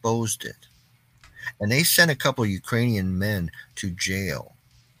 Exposed it. And they sent a couple of Ukrainian men to jail.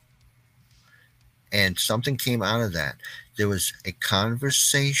 And something came out of that. There was a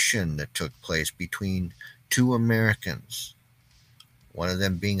conversation that took place between two Americans. One of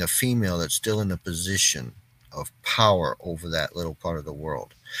them being a female that's still in a position of power over that little part of the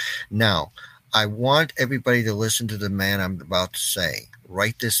world. Now, I want everybody to listen to the man I'm about to say.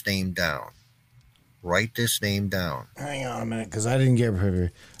 Write this name down. Write this name down. Hang on a minute, because I didn't get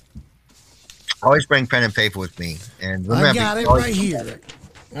it. Always bring pen and paper with me. And remember, I got it right here.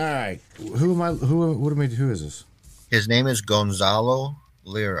 All right. Who is this? His name is Gonzalo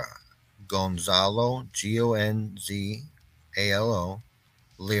Lira. Gonzalo, Gonzalo,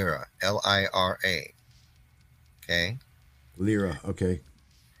 Lira, Lira. Okay? Lira, okay.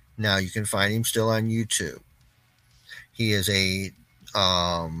 Now, you can find him still on YouTube. He is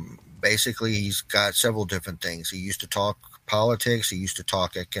basically, he's got several different things. He used to talk politics. He used to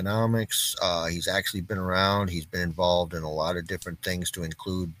talk economics. He's actually been around. He's been involved in a lot of different things to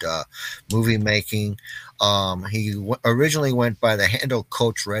include movie making. He originally went by the handle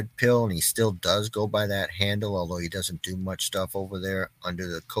Coach Red Pill, and he still does go by that handle, although he doesn't do much stuff over there under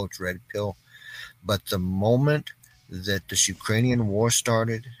the Coach Red Pill. But the moment that this Ukrainian war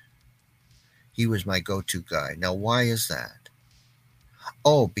started, he was my go-to guy. Now, why is that?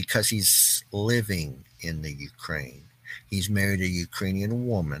 Oh, because he's living in the Ukraine. He's married a Ukrainian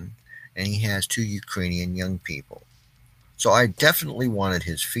woman, and he has 2 Ukrainian young people. So I definitely wanted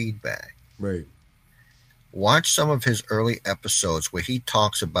his feedback. Right. Watch some of his early episodes where he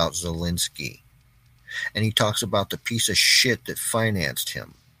talks about Zelensky, and he talks about the piece of shit that financed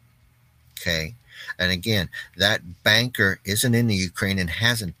him. Okay? And again, that banker isn't in the Ukraine and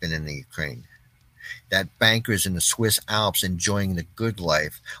hasn't been in the Ukraine. That banker is in the Swiss Alps enjoying the good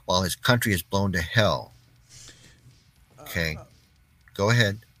life while his country is blown to hell. Okay. Go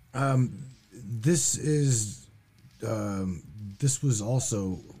ahead. This was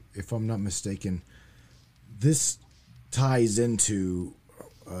also, if I'm not mistaken, this ties into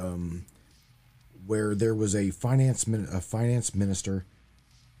where there was a finance minister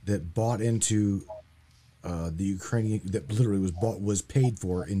that bought into the Ukrainian, that literally was paid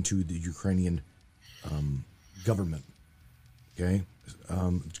for into the Ukrainian government. Okay,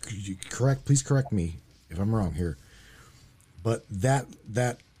 please correct me if I'm wrong here, but that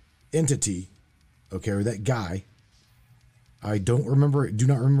entity, okay, or that guy, do not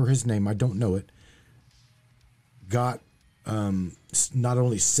remember his name, I don't know it, got not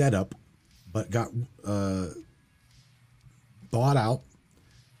only set up but got bought out,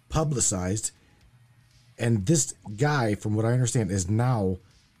 publicized, And this guy, from what I understand, is now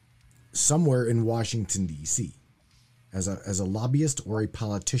somewhere in Washington, D.C. as a lobbyist or a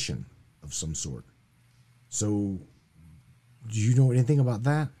politician of some sort. So, do you know anything about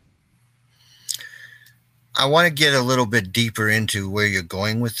that? I want to get a little bit deeper into where you're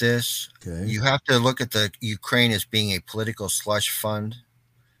going with this. Okay. You have to look at the Ukraine as being a political slush fund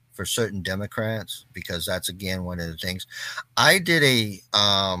for certain Democrats, because that's, again, one of the things. I did a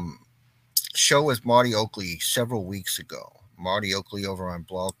show with Marty Oakley several weeks ago. Marty Oakley over on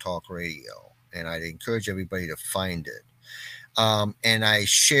Blog Talk Radio, and I'd encourage everybody to find it. And I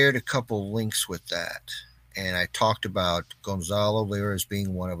shared a couple links with that. And I talked about Gonzalo Lira as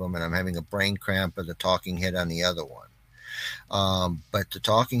being one of them, and I'm having a brain cramp of the talking head on the other one. But the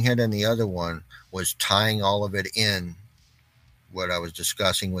talking head on the other one was tying all of it in, what I was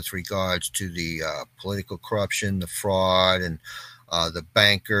discussing with regards to the political corruption, the fraud, and the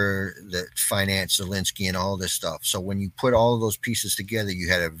banker that financed Zelensky and all this stuff. So when you put all of those pieces together, you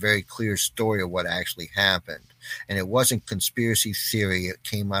had a very clear story of what actually happened. And it wasn't conspiracy theory. It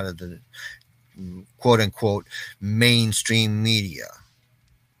came out of the quote-unquote mainstream media,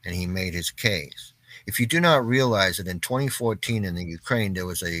 and he made his case. If you do not realize that in 2014 in the Ukraine there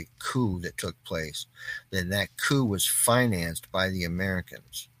was a coup that took place, then that coup was financed by the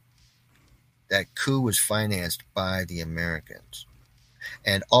Americans. That coup was financed by the Americans.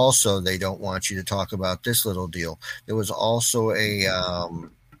 And also, they don't want you to talk about this little deal. There was also a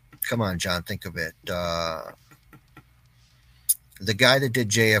come on, John, think of it. The guy that did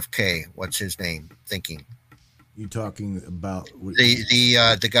JFK, what's his name? Thinking. You talking about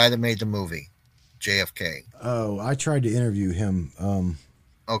the guy that made the movie, JFK. Oh, I tried to interview him.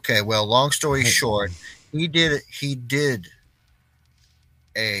 Okay, well, long story short, he did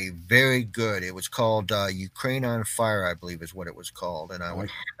a very good. It was called Ukraine on Fire, I believe, is what it was called, and I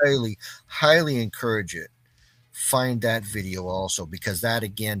would highly encourage it. Find that video also, because that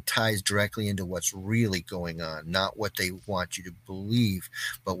again ties directly into what's really going on, not what they want you to believe,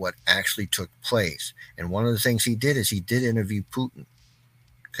 but what actually took place. And one of the things he did is he did interview Putin.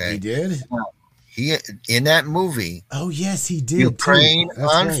 Okay, he did. He in that movie. Oh yes, he did. Ukraine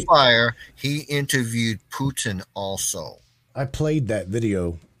on Fire. He interviewed Putin also. I played that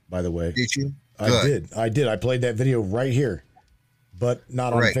video, by the way. Did you? Good. I did. I played that video right here, but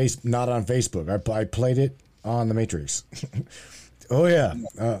not on not on Facebook. I played it on the Matrix. Oh yeah.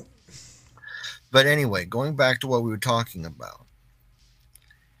 But anyway, going back to what we were talking about.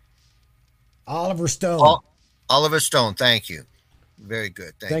 Oliver Stone. Oliver Stone, thank you. Very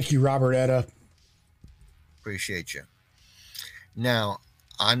good. Thank you, Robert Etta. Appreciate you. Now,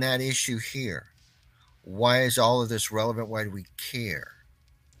 on that issue here, why is all of this relevant? Why do we care?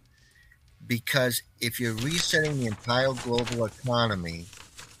 Because if you're resetting the entire global economy,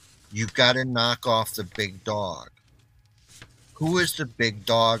 you've got to knock off the big dog. Who is the big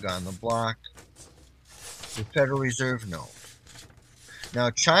dog on the block? The Federal Reserve note. Now,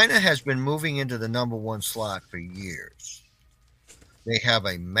 China has been moving into the number one slot for years. They have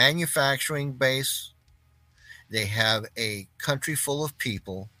a manufacturing base. They have a country full of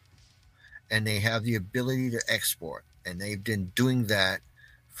people. And they have the ability to export. And they've been doing that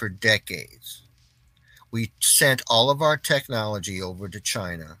for decades. We sent all of our technology over to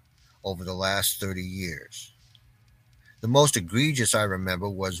China over the last 30 years. The most egregious I remember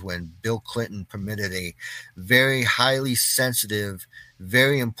was when Bill Clinton permitted a very highly sensitive,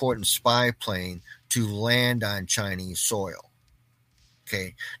 very important spy plane to land on Chinese soil.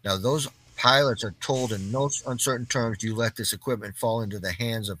 Okay, now those pilots are told in no uncertain terms, you let this equipment fall into the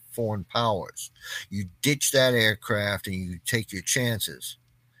hands of foreign powers. You ditch that aircraft and you take your chances.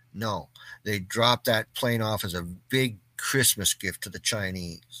 No, they drop that plane off as a big Christmas gift to the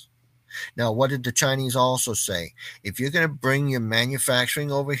Chinese. Now, what did the Chinese also say? If you're going to bring your manufacturing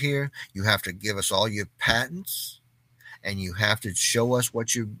over here, you have to give us all your patents and you have to show us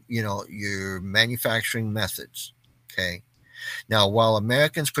what your manufacturing methods. Okay. Now, while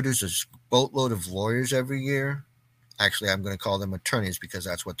Americans produce a boatload of lawyers every year, actually, I'm going to call them attorneys because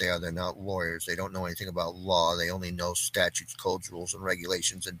that's what they are. They're not lawyers. They don't know anything about law. They only know statutes, codes, rules, and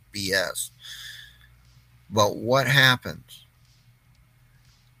regulations and BS. But what happens?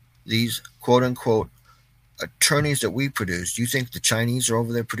 These quote-unquote attorneys that we produce, do you think the Chinese are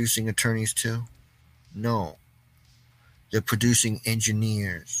over there producing attorneys too? No. They're producing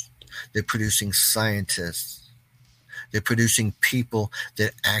engineers. They're producing scientists. They're producing people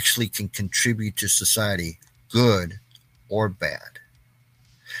that actually can contribute to society, good or bad.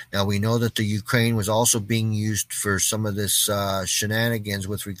 Now, we know that the Ukraine was also being used for some of this shenanigans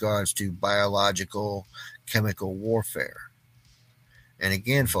with regards to biological, chemical warfare. And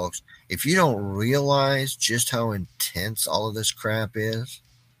again, folks, If you don't realize just how intense all of this crap is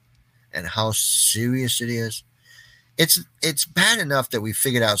and how serious it is, it's bad enough that we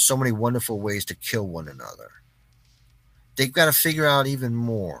figured out so many wonderful ways to kill one another. They've got to figure out even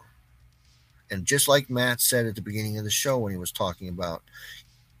more. And just like Matt said at the beginning of the show when he was talking about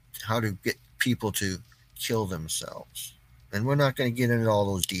how to get people to kill themselves, and we're not going to get into all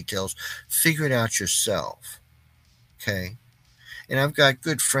those details, figure it out yourself. Okay? And I've got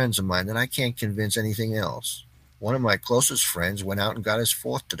good friends of mine that I can't convince anything else. One of my closest friends went out and got his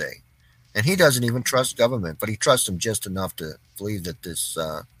fourth today. And he doesn't even trust government, but he trusts them just enough to believe that this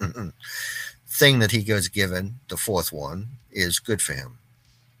thing that he was given, the fourth one, is good for him.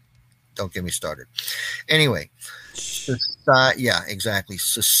 Don't get me started. Anyway, yeah, exactly.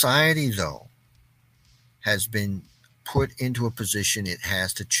 Society, though, has been put into a position it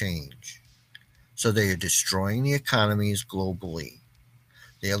has to change. So they are destroying the economies globally.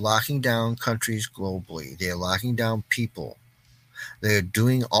 They are locking down countries globally. They are locking down people. They're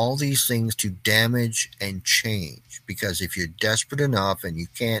doing all these things to damage and change, because if you're desperate enough and you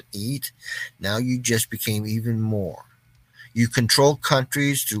can't eat, now you just became even more. You control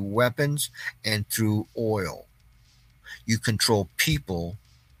countries through weapons and through oil. You control people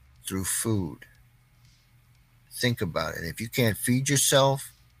through food. Think about it. If you can't feed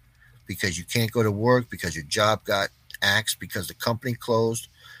yourself because you can't go to work, because your job got axed, because the company closed,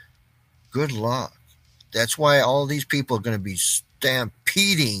 good luck. That's why all these people are going to be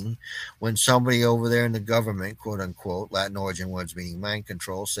stampeding when somebody over there in the government, quote unquote, Latin origin words meaning mind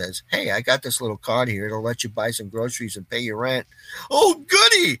control, says, hey, I got this little card here. It'll let you buy some groceries and pay your rent. Oh,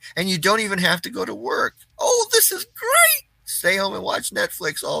 goody. And you don't even have to go to work. Oh, this is great. Stay home and watch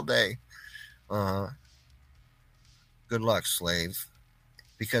Netflix all day. Good luck, slave.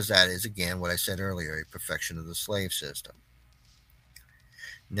 Because that is, again, what I said earlier, a perfection of the slave system.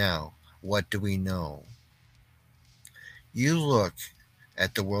 Now, what do we know? You look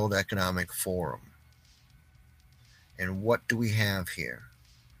at the World Economic Forum, and what do we have here?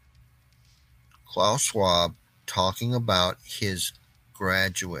 Klaus Schwab talking about his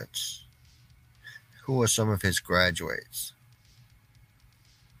graduates. Who are some of his graduates?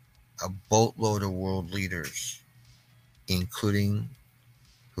 A boatload of world leaders, including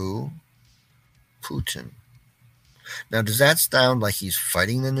who? Putin. Now, does that sound like he's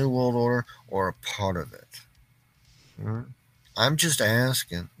fighting the New World Order or a part of it? I'm just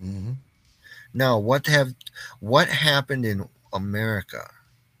asking. Mm-hmm. Now, what happened in America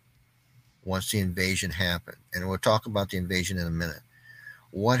once the invasion happened? And we'll talk about the invasion in a minute.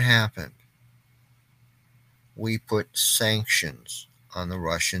 What happened? We put sanctions on the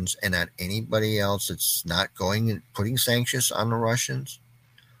Russians, and on anybody else that's not going and putting sanctions on the Russians,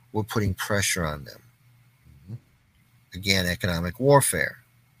 we're putting pressure on them. Mm-hmm. Again, economic warfare.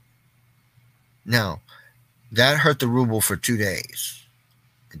 Now, that hurt the ruble for 2 days.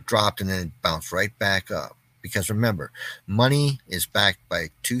 It dropped and then it bounced right back up. Because remember, money is backed by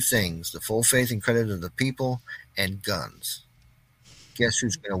two things: the full faith and credit of the people and guns. Guess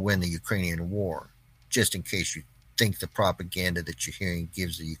who's going to win the Ukrainian war? Just in case you think the propaganda that you're hearing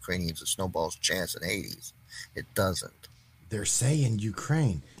gives the Ukrainians a snowball's chance in Hades. It doesn't. They're saying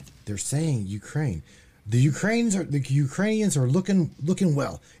Ukraine. They're saying Ukraine. The Ukrainians are looking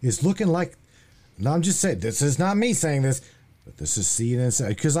well. It's looking like. Now, I'm just saying, this is not me saying this, but this is CNN,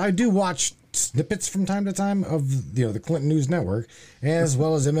 because I do watch snippets from time to time of the Clinton News Network, as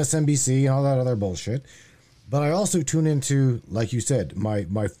well as MSNBC and all that other bullshit. But I also tune into, like you said, my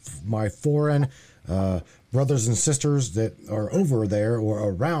foreign brothers and sisters that are over there or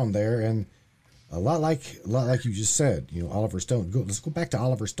around there, and a lot like you just said, Oliver Stone. Let's go back to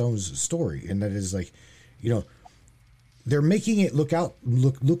Oliver Stone's story, and that is like, they're making it look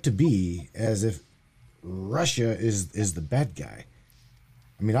to be as if Russia is the bad guy.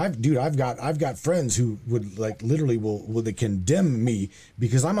 I mean, I've got friends who would literally will they condemn me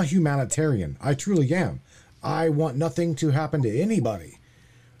because I'm a humanitarian. I truly am. I want nothing to happen to anybody.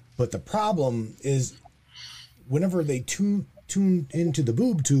 But the problem is whenever they tune into the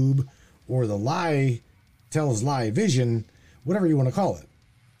boob tube or the lie tells lie vision, whatever you want to call it,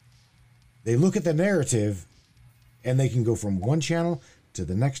 they look at the narrative and they can go from one channel to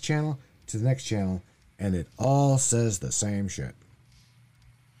the next channel to the next channel, and it all says the same shit.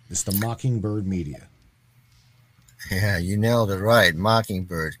 It's the Mockingbird media. Yeah, you nailed it right.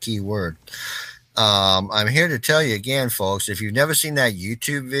 Mockingbird, key word. I'm here to tell you again, folks, if you've never seen that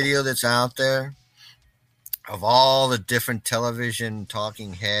YouTube video that's out there of all the different television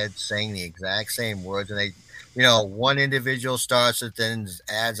talking heads saying the exact same words, and they, one individual starts it, then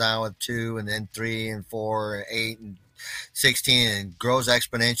adds on with 2, and then 3 and 4 and 8, and 16 and grows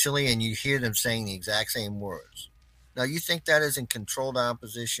exponentially, and you hear them saying the exact same words. Now, you think that isn't controlled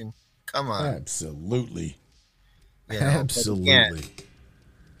opposition? Come on. Absolutely. But again, Absolutely.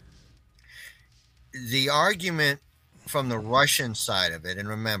 the argument from the Russian side of it, and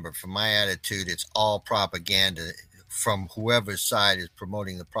remember, from my attitude, it's all propaganda from whoever's side is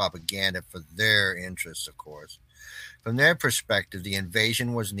promoting the propaganda for their interests, of course. From their perspective, the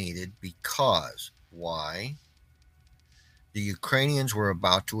invasion was needed because, why? The Ukrainians were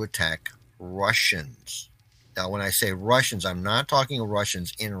about to attack Russians. Now, when I say Russians, I'm not talking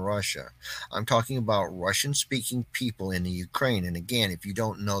Russians in Russia. I'm talking about Russian-speaking people in the Ukraine. And again, if you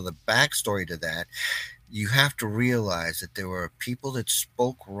don't know the backstory to that, you have to realize that there were people that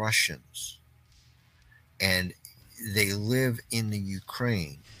spoke Russians, and they live in the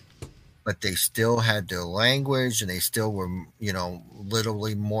Ukraine, but they still had their language, and they still were,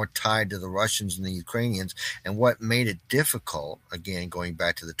 literally more tied to the Russians than the Ukrainians. And what made it difficult, again, going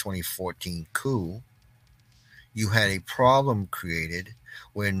back to the 2014 coup, you had a problem created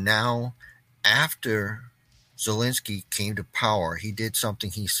where now, after Zelensky came to power, he did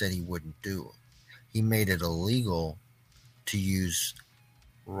something he said he wouldn't do. He made it illegal to use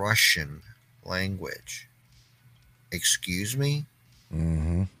Russian language. Excuse me?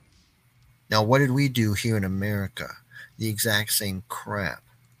 Mm-hmm. Now, what did we do here in America? The exact same crap.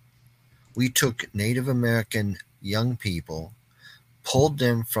 We took Native American young people, pulled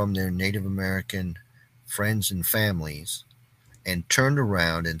them from their Native American friends and families, and turned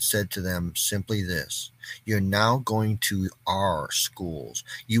around and said to them simply this: you're now going to our schools.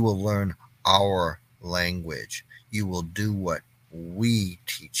 You will learn our language. You will do what we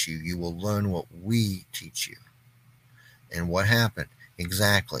teach you. You will learn what we teach you. And what happened?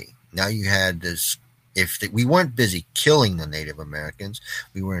 Exactly. Now you had this. We weren't busy killing the Native Americans,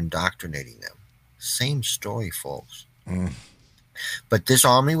 we were indoctrinating them. Same story, folks. But this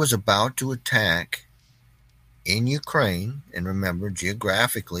army was about to attack in Ukraine, and remember,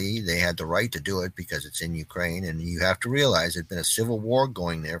 geographically, they had the right to do it because it's in Ukraine, and you have to realize there'd been a civil war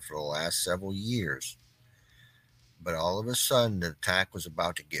going there for the last several years. But all of a sudden, the attack was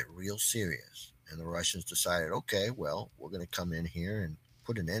about to get real serious, and the Russians decided, okay, well, we're going to come in here and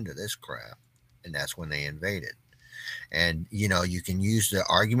put an end to this crap, and that's when they invaded. And, you can use the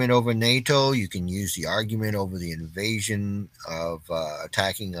argument over NATO. You can use the argument over the invasion of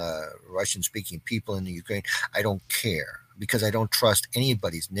attacking Russian-speaking people in the Ukraine. I don't care, because I don't trust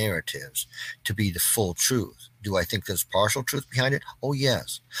anybody's narratives to be the full truth. Do I think there's partial truth behind it? Oh,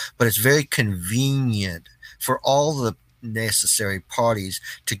 yes. But it's very convenient for all the necessary parties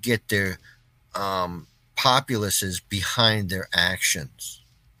to get their populaces behind their actions.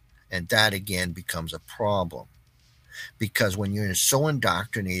 And that, again, becomes a problem. Because when you're so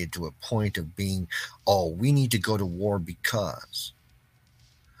indoctrinated to a point of being, we need to go to war because,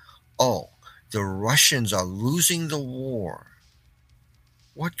 the Russians are losing the war.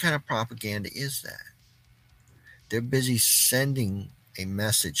 What kind of propaganda is that? They're busy sending a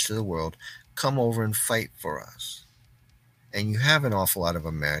message to the world, come over and fight for us. And you have an awful lot of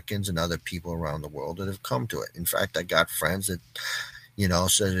Americans and other people around the world that have come to it. In fact, I got friends that,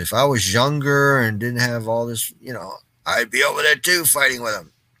 said if I was younger and didn't have all this, I'd be over there too fighting with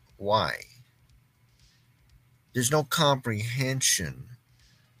them. Why? There's no comprehension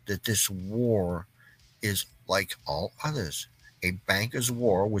that this war is like all others. A banker's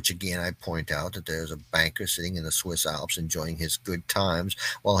war, which again I point out that there's a banker sitting in the Swiss Alps enjoying his good times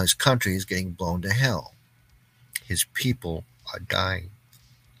while his country is getting blown to hell. His people are dying.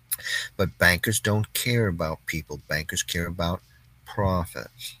 But bankers don't care about people. Bankers care about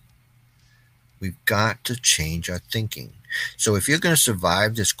profits. We've got to change our thinking. So if you're going to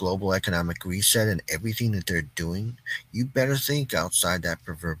survive this global economic reset and everything that they're doing, you better think outside that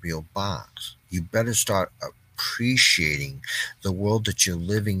proverbial box. You better start appreciating the world that you're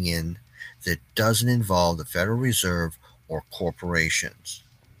living in that doesn't involve the Federal Reserve or corporations.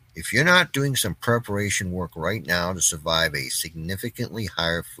 If you're not doing some preparation work right now to survive a significantly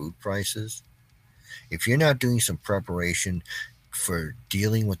higher food prices, if you're not doing some preparation for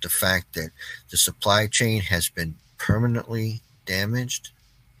dealing with the fact that the supply chain has been permanently damaged,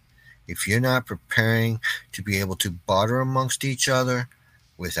 if you're not preparing to be able to barter amongst each other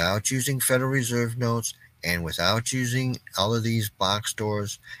without using Federal Reserve notes and without using all of these box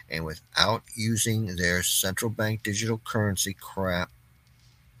stores and without using their central bank digital currency crap,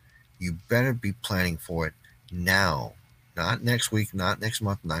 you better be planning for it now. Not next week, not next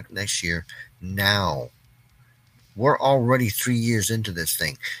month, not next year. Now. We're already 3 years into this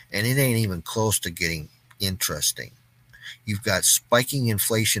thing, and it ain't even close to getting interesting. You've got spiking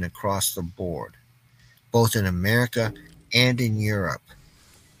inflation across the board. both in America and in Europe.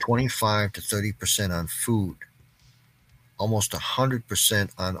 25 to 30% on food, almost 100%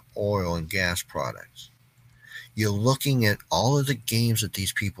 on oil and gas products. You're looking at all of the games that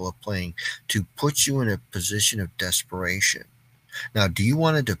these people are playing to put you in a position of desperation. Now, do you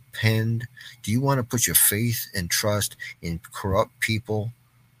want to put your faith and trust in corrupt people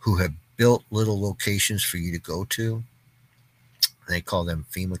who have built little locations for you to go to? They call them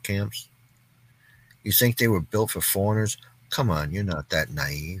FEMA camps. You think they were built for foreigners? Come on, you're not that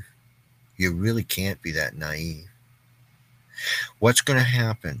naive. You really can't be that naive. What's going to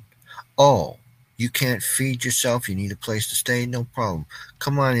happen? Oh, you can't feed yourself. You need a place to stay. No problem.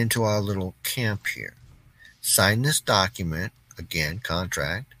 Come on into our little camp here. Sign this document, again,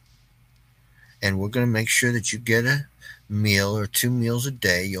 contract, and we're going to make sure that you get a meal or 2 meals a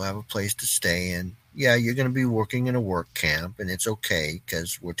day. You'll have a place to stay, and yeah, you're going to be working in a work camp, and it's okay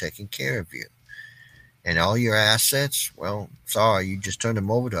because we're taking care of you. And all your assets, well, sorry, you just turned them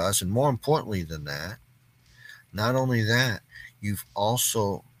over to us. And more importantly than that, not only that, you've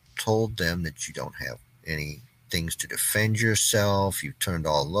also told them that you don't have any things to defend yourself. You've turned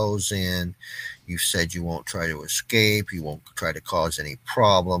all those in. You've said you won't try to escape. You won't try to cause any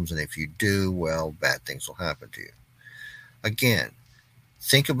problems. And if you do, well, bad things will happen to you. Again,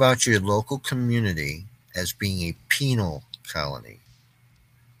 think about your local community as being a penal colony.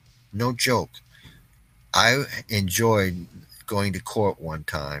 No joke. I enjoyed going to court one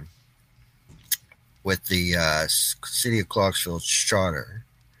time with the city of Clarksville's charter,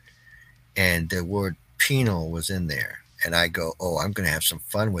 and the word penal was in there. And I go, oh, I'm going to have some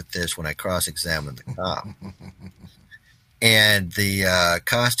fun with this when I cross-examine the cop. And the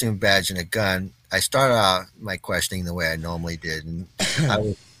costume, badge, and a gun, I started out my questioning the way I normally did. And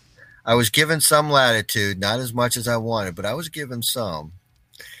I was given some latitude, not as much as I wanted, but I was given some.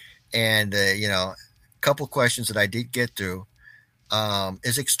 And, couple questions that I did get through.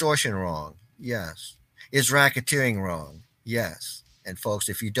 Is extortion wrong? Yes. Is racketeering wrong? Yes. And folks,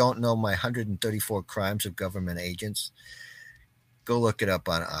 if you don't know my 134 crimes of government agents, go look it up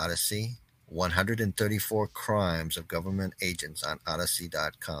on Odyssey. 134 crimes of government agents on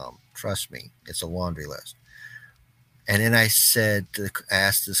Odyssey.com. Trust me, it's a laundry list. And then I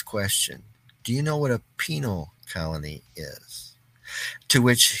asked this question: do you know what a penal colony is? To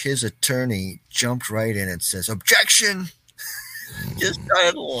which his attorney jumped right in and says, objection! Just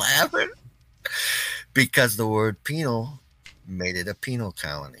started laughing because the word penal made it a penal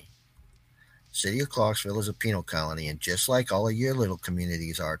colony. City of Clarksville is a penal colony, and just like all of your little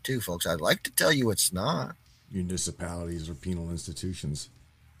communities are too, folks, I'd like to tell you it's not. Municipalities are penal institutions.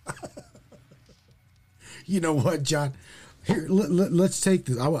 You know what, John? Here, let's take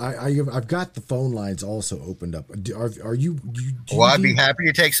this. I've got the phone lines also opened up. Are you? I'd be happy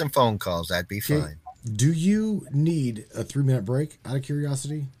to take some phone calls. That'd be fine. Do you need a 3-minute break? Out of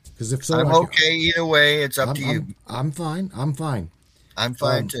curiosity, because if so, I'm okay either way. It's up to you. I'm fine. I'm fine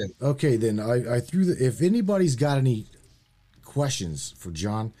too. Okay, then I threw the. If anybody's got any questions for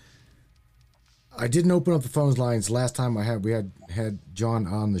John, I didn't open up the phone lines last time we had John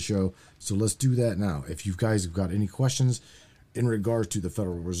on the show. So let's do that now. If you guys have got any questions in regards to the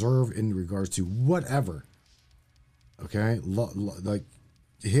Federal Reserve, in regards to whatever, okay, like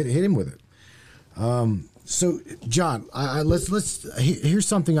hit him with it. So John, here's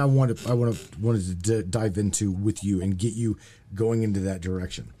something I wanted to dive into with you and get you going into that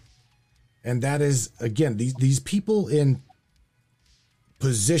direction, and that is, again, these people in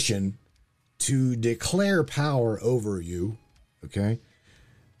position to declare power over you, okay.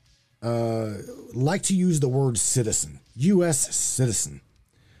 Like to use the word citizen, U.S. citizen.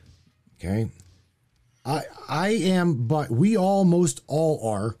 Okay. I am, but we almost all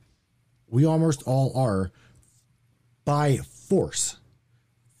are by force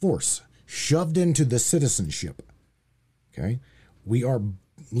shoved into the citizenship. Okay. We are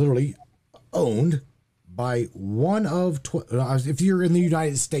literally owned by one of, if you're in the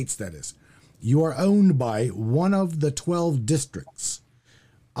United States, that is, you are owned by one of the 12 districts.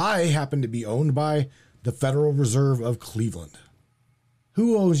 I happen to be owned by the Federal Reserve of Cleveland.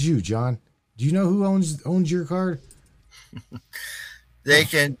 Who owns you, John? Do you know who owns your card? They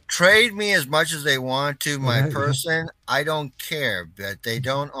can trade me as much as they want to, my person. I don't care, but they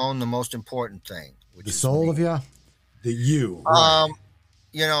don't own the most important thing, which the is soul me. of you, the you. Right.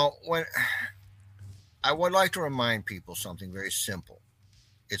 When I would like to remind people something very simple.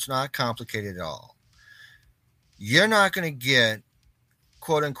 It's not complicated at all. You're not going to get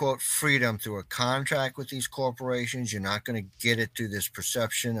quote unquote freedom through a contract with these corporations. You're not going to get it through this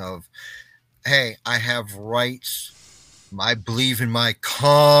perception of, hey, I have rights. I believe in my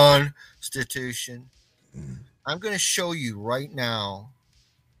constitution. I'm going to show you right now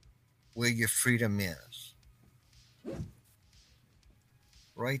where your freedom is.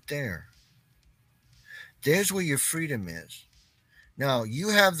 Right there. There's where your freedom is. Now, you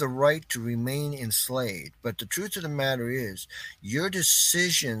have the right to remain enslaved, but the truth of the matter is your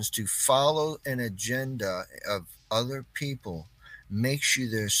decisions to follow an agenda of other people makes you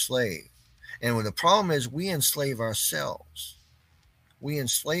their slave. And when the problem is we enslave ourselves. We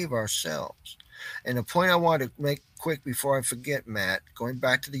enslave ourselves. And the point I want to make quick before I forget, Matt, going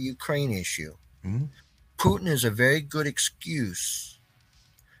back to the Ukraine issue, Putin is a very good excuse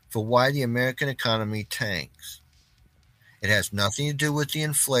for why the American economy tanks. It has nothing to do with the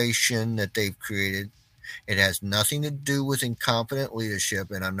inflation that they've created. It has nothing to do with incompetent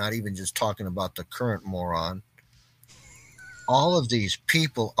leadership, and I'm not even just talking about the current moron. All of these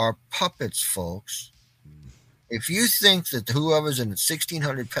people are puppets, folks. If you think that whoever's in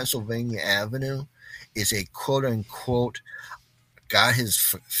 1600 Pennsylvania Avenue is a quote-unquote got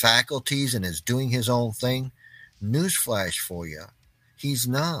his faculties and is doing his own thing, newsflash for you, he's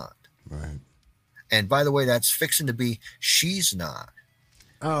not. Right. And by the way, that's fixing to be she's not.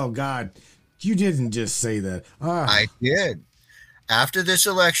 Oh, God. You didn't just say that. I did. After this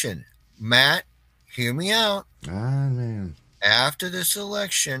election, Matt, hear me out. Man. After this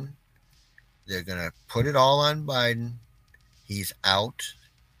election, they're going to put it all on Biden. He's out.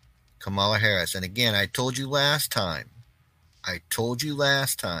 Kamala Harris. And again, I told you last time. I called it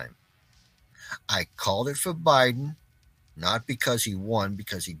for Biden, not because he won,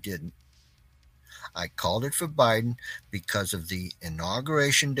 because he didn't. I called it for Biden because of the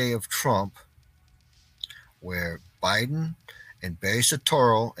inauguration day of Trump, where Biden and Barry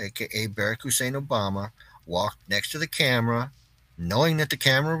Soetoro, a.k.a. Barack Hussein Obama, walked next to the camera, knowing that the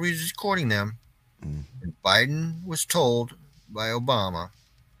camera was recording them. And Biden was told by Obama,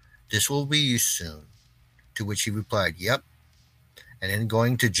 "This will be you soon," to which he replied, "Yep." And then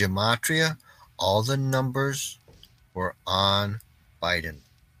going to gematria, all the numbers were on Biden.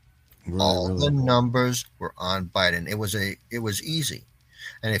 The numbers were on Biden. It was easy.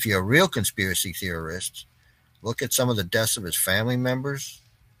 And if you're a real conspiracy theorist, look at some of the deaths of his family members.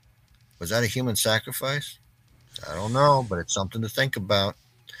 Was that a human sacrifice? I don't know, but it's something to think about.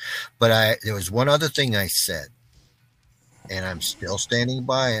 But there was one other thing I said, and I'm still standing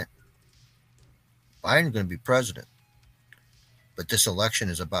by it. Biden's going to be president, but this election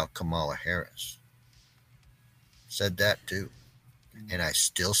is about Kamala Harris. Said that too. And I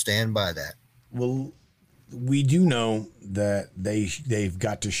still stand by that. Well, we do know that they've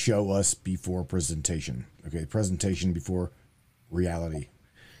got to show us before presentation. Okay, presentation before reality.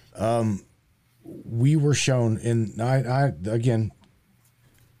 We were shown in again.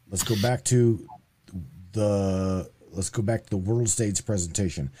 Let's go back to the world stage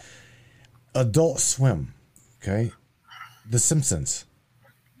presentation. Adult Swim, okay, The Simpsons.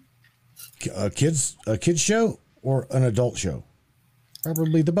 A kids show or an adult show?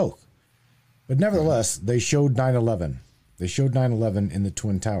 Probably the both. But nevertheless, they showed 9/11. They showed 9/11 in the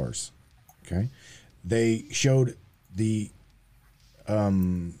Twin Towers. Okay, they showed the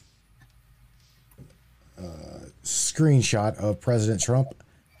screenshot of President Trump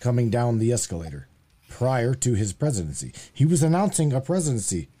coming down the escalator prior to his presidency. He was announcing a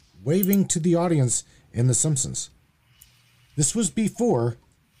presidency, waving to the audience in The Simpsons. This was before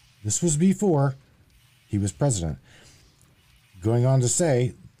he was president. Going on to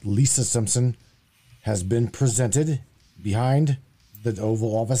say, Lisa Simpson has been presented behind the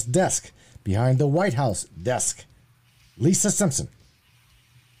Oval Office desk, behind the White House desk. Lisa Simpson.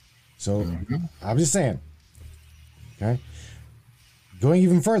 So I'm just saying. Okay. Going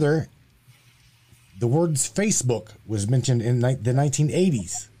even further, the words Facebook was mentioned in the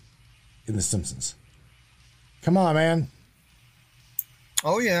 1980s in The Simpsons. Come on, man.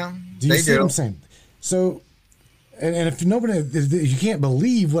 Oh, yeah. Do you see what I'm saying? So, and if you can't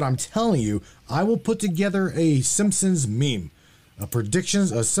believe what I'm telling you, I will put together a Simpsons meme,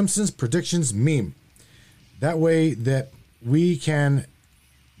 a Simpsons predictions meme. That way that we can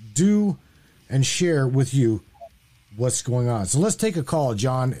do and share with you what's going on. So let's take a call,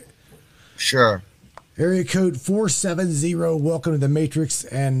 John. Sure. Area code 470, welcome to the Matrix,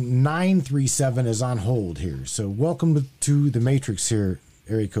 and 937 is on hold here. So welcome to the Matrix here,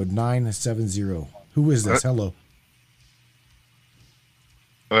 area code 970. Who is this? Hello.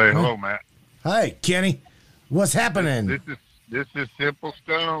 Hey, hello, Matt. Hi, Kenny. What's happening? This is Simple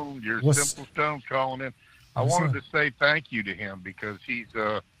Stone. Simple Stone calling in. I wanted to say thank you to him because he's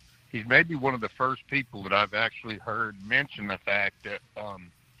maybe one of the first people that I've actually heard mention the fact that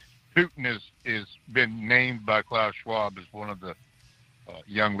Putin is been named by Klaus Schwab as one of the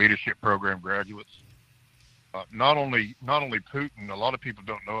Young Leadership Program graduates. not only Putin. A lot of people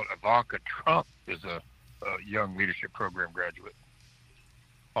don't know it. Ivanka Trump is a young leadership program graduate.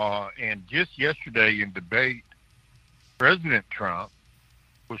 And just yesterday in debate, President Trump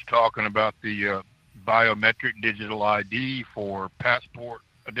was talking about the biometric digital ID for passport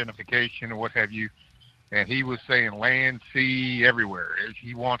identification or what have you. And he was saying land, sea, everywhere.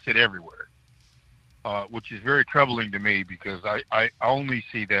 He wants it everywhere, which is very troubling to me because I only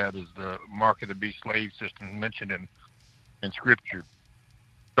see that as the mark of the beast slave system mentioned in Scripture.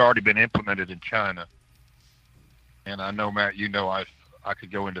 It's already been implemented in China. And I know, Matt, I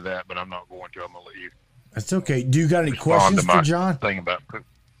could go into that, but I'm not going to. I'm going to let you. That's okay. Do you got any questions for John? Thing about Putin.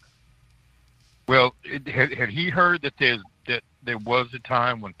 Well, had he heard that there was a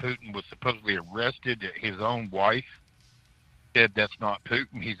time when Putin was supposedly arrested, that his own wife said that's not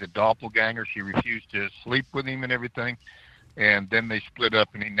Putin, he's a doppelganger, she refused to sleep with him and everything, and then they split up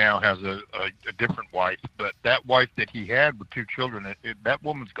and he now has a different wife. But that wife that he had with 2 children, that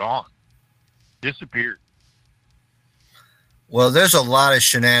woman's gone, disappeared. Well, there's a lot of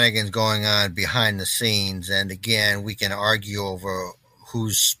shenanigans going on behind the scenes, and again, we can argue over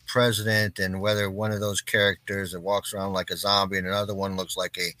who's president and whether one of those characters that walks around like a zombie and another one looks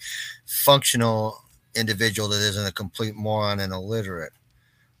like a functional individual that isn't a complete moron and illiterate.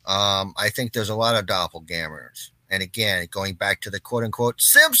 I think there's a lot of doppelgangers. And again, going back to the quote-unquote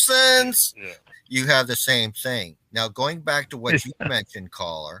Simpsons, you have the same thing. Now, going back to what you mentioned,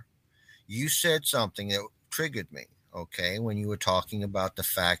 caller, you said something that triggered me. Okay, when you were talking about the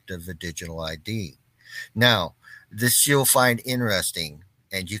fact of the digital ID. Now, this you'll find interesting,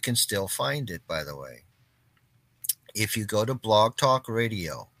 and you can still find it, by the way. If you go to Blog Talk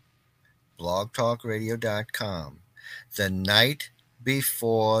Radio, blogtalkradio.com, the night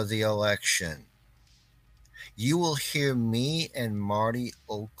before the election, you will hear me and Marty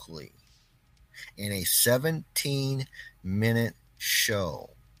Oakley in a 17-minute show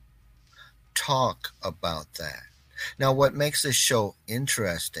talk about that. Now, what makes this show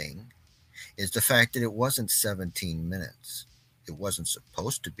interesting is the fact that it wasn't 17 minutes. It wasn't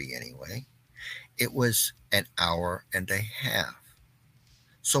supposed to be anyway. It was an hour and a half.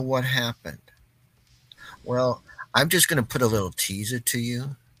 So what happened? Well, I'm just going to put a little teaser to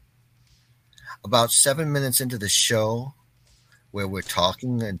you. About 7 minutes into the show, where we're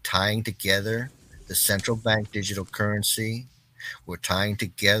talking and tying together the central bank digital currency, we're tying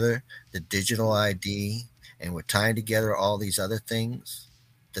together the digital ID, and we're tying together all these other things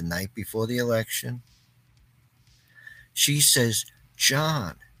the night before the election. She says,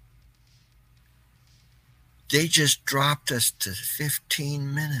 John, they just dropped us to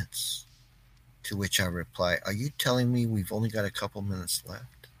 15 minutes. To which I reply, are you telling me we've only got a couple minutes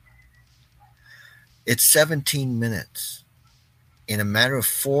left? It's 17 minutes. In a matter of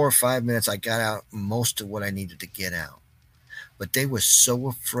 4 or 5 minutes, I got out most of what I needed to get out. But they were so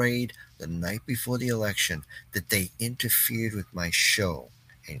afraid the night before the election that they interfered with my show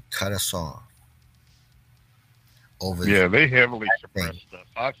and cut us off. They heavily suppress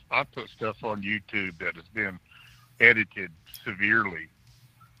stuff. I put stuff on YouTube that has been edited severely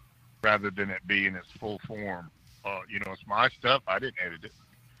rather than it be in its full form. It's my stuff. I didn't edit it,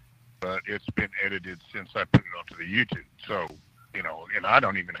 but it's been edited since I put it onto the YouTube. So, and I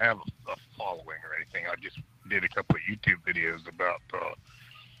don't even have a following or anything. I just did a couple of YouTube videos about,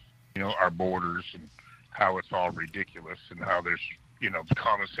 our borders and how it's all ridiculous and how there's,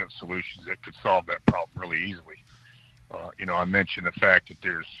 common sense solutions that could solve that problem really easily. I mentioned the fact that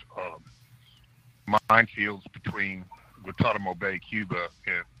there's minefields between Guantanamo Bay, Cuba,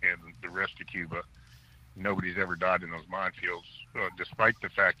 and the rest of Cuba. Nobody's ever died in those minefields, despite the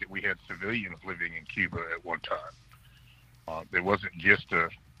fact that we had civilians living in Cuba at one time. There wasn't just a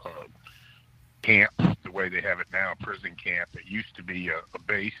camp the way they have it now, a prison camp. It used to be a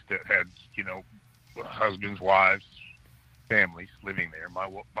base that had, husbands, wives, families living there. My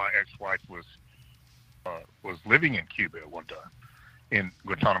ex-wife was living in Cuba at one time in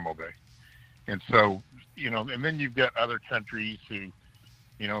Guantanamo Bay. And so, and then you've got other countries who,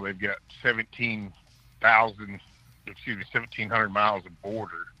 they've got 1,700 miles of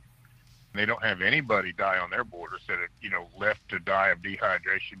border. And they don't have anybody die on their borders that are, left to die of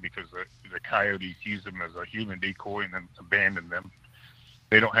dehydration because the coyotes use them as a human decoy and then abandon them.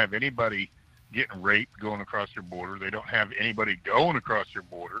 They don't have anybody getting raped going across their border. They don't have anybody going across their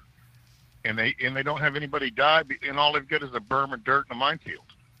border. And they don't have anybody die, and all they've got is a berm of dirt and a minefield.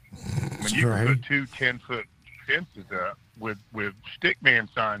 When you can put 2 10-foot fences up with stickman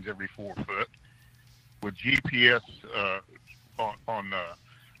signs every 4 foot, with GPS on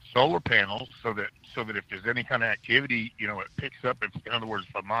solar panels, so that if there's any kind of activity, it picks up. If, in other words,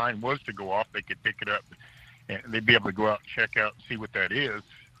 if a mine was to go off, they could pick it up and they'd be able to go out and check out and see what that is.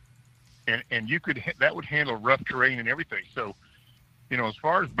 And that would handle rough terrain and everything. So, as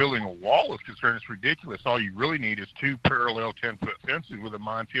far as building a wall is concerned, it's ridiculous. All you really need is 2 parallel 10-foot fences with a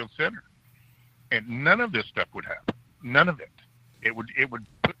minefield center. And none of this stuff would happen. None of it. It would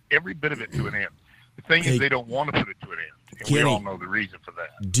put every bit of it to an end. The thing is, they don't want to put it to an end. And Kenny, we all know the reason for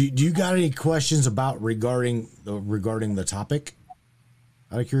that. Do you got any questions regarding the topic?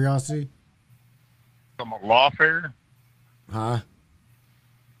 Out of curiosity? From a lawfare? Huh?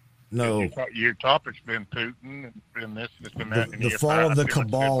 No. Your topic's been Putin and been this, it's been that. The fall of the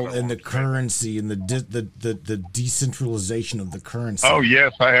cabal and the currency and the decentralization of the currency. Oh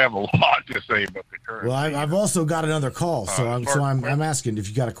yes, I have a lot to say about the currency. Well, I've also got another call, so I'm asking if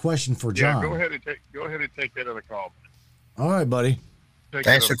you got a question for John. Yeah, go ahead and take that other call. All right, buddy.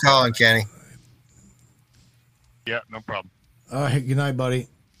 Thanks for calling, Kenny. Yeah, no problem. All right, good night, buddy.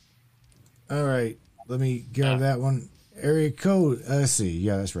 All right, let me grab that one. Area code, let's see.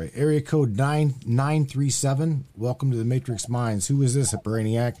 Yeah, that's right. Area code 9937. Welcome to the Matrix Minds. Who is this, a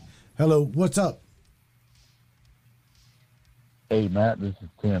Brainiac? Hello, what's up? Hey, Matt, this is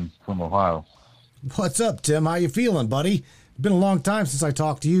Tim from Ohio. What's up, Tim? How you feeling, buddy? It's been a long time since I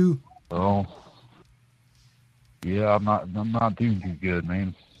talked to you. Oh, yeah, I'm not doing too good,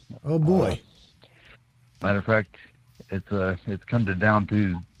 man. Oh boy. Matter of fact, it's come down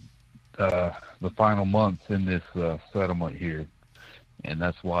to the final months in this settlement here, and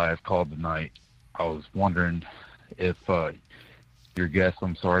that's why I've called tonight. I was wondering if your guest,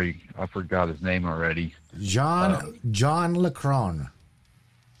 I'm sorry, I forgot his name already. John Leckrone.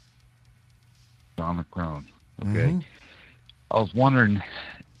 John Leckrone. Okay. I was wondering,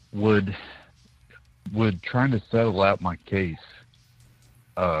 would trying to settle out my case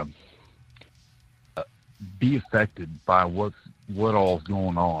be affected by what all's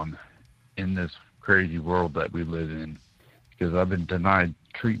going on in this crazy world that we live in? Because I've been denied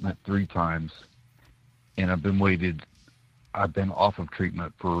treatment 3 times, and I've been off of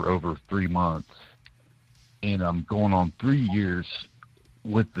treatment for over 3 months, and I'm going on 3 years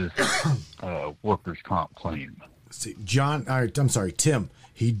with this workers' comp claim. See, John, all right, I'm sorry, Tim.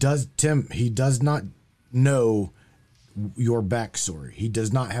 He does not know your backstory. He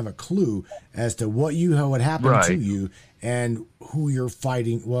does not have a clue as to what happened to you and who you're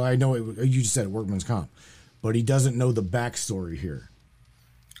fighting. Well, I know you just said workman's comp, but he doesn't know the backstory here.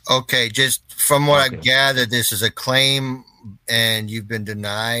 Okay, just from what I've gathered, this is a claim and you've been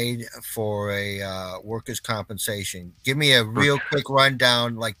denied for a workers' compensation. Give me a real quick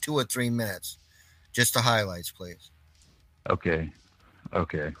rundown, like 2 or 3 minutes. Just the highlights, please. Okay.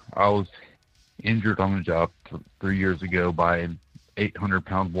 I was injured on the job 3 years ago by an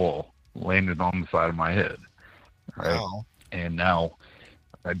 800-pound wall landed on the side of my head. Right? Wow. And now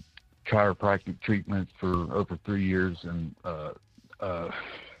I chiropractic treatment for over 3 years, and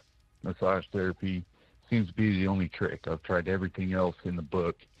massage therapy seems to be the only trick. I've tried everything else in the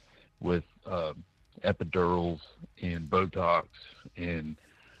book with epidurals and Botox, and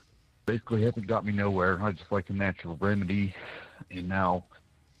basically hasn't got me nowhere. I just like a natural remedy, and now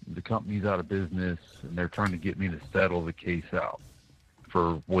the company's out of business, and they're trying to get me to settle the case out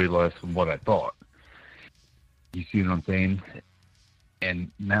for way less than what I thought. You see what I'm saying?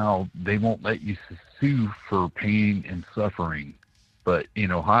 And now they won't let you sue for pain and suffering. But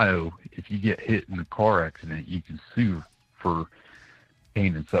in Ohio, if you get hit in a car accident, you can sue for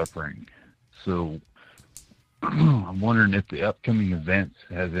pain and suffering. So I'm wondering if the upcoming events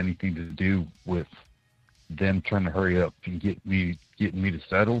has anything to do with them trying to hurry up and getting me to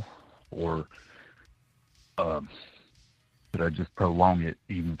settle, or should I just prolong it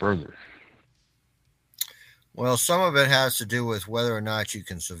even further? Well, some of it has to do with whether or not you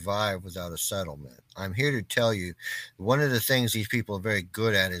can survive without a settlement. I'm here to tell you, one of the things these people are very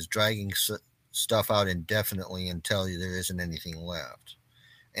good at is dragging stuff out indefinitely until there isn't anything left.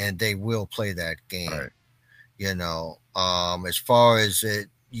 And they will play that game. Right. As far as it,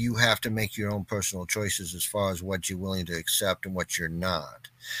 you have to make your own personal choices as far as what you're willing to accept and what you're not.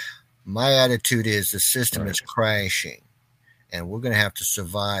 My attitude is the system is crashing, and we're going to have to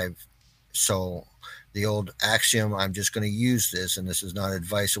survive. So the old axiom, I'm just going to use this, and this is not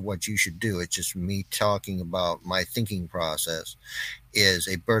advice of what you should do. It's just me talking about my thinking process, is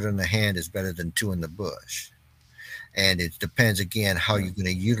a bird in the hand is better than 2 in the bush. And it depends, again, how you're going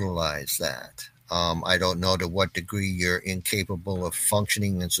to utilize that. I don't know to what degree you're incapable of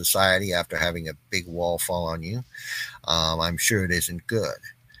functioning in society after having a big wall fall on you. I'm sure it isn't good.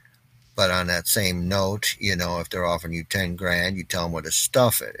 But on that same note, if they're offering you 10 grand, you tell them where to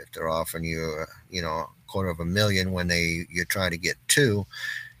stuff it. If they're offering you, $250,000 when you're trying to get 2,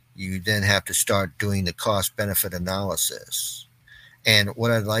 You then have to start doing the cost benefit analysis. And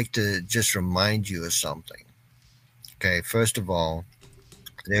what I'd like to just remind you of something. Okay, first of all,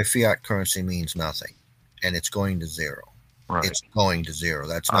 their fiat currency means nothing, and it's going to zero. Right. It's going to zero.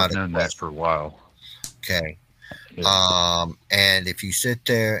 That's I've not known that for a while. Okay. Yeah. And if you sit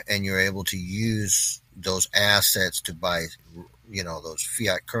there and you're able to use those assets to buy, those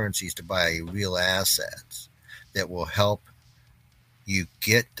fiat currencies to buy real assets that will help you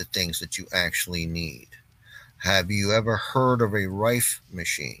get the things that you actually need. Have you ever heard of a Rife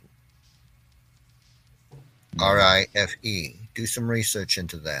machine? RIFE. Do some research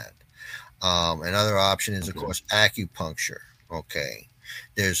into that. Another option is, of course, acupuncture. Okay.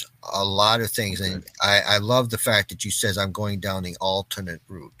 There's a lot of things. And I love the fact that you says I'm going down the alternate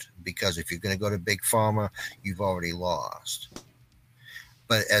route, because if you're going to go to Big Pharma, you've already lost.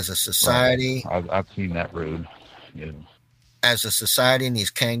 But as a society, I've seen that road. Yeah. As a society in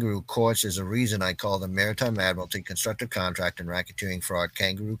these kangaroo courts, there's a reason I call them maritime admiralty, constructive contract, and racketeering fraud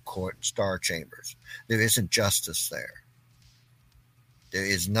kangaroo court star chambers. There isn't justice there. There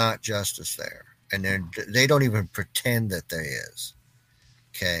is not justice there. And they don't even pretend that there is.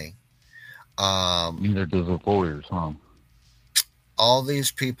 Okay. Neither does the lawyers, huh? All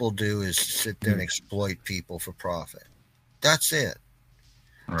these people do is sit there and exploit people for profit. That's it.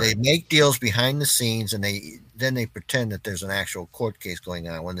 Right. They make deals behind the scenes, and then they pretend that there's an actual court case going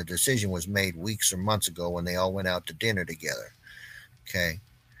on when the decision was made weeks or months ago when they all went out to dinner together. Okay.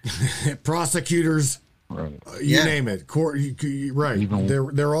 Prosecutors, right. You name it. Court, right. Even,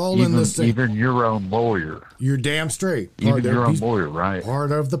 they're all in the same. Even your own lawyer. You're damn straight. Even your own lawyer, right?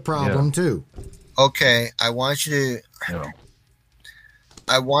 Part of the problem too. Okay, I want you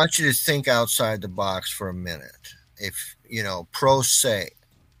to think outside the box for a minute. If pro se.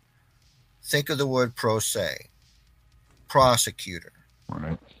 Think of the word pro se. Prosecutor.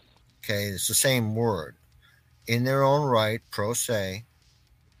 Right. Okay, it's the same word. In their own right, pro se,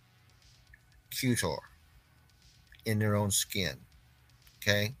 cutor. In their own skin.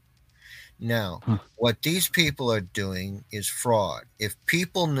 Okay? Now, what these people are doing is fraud. If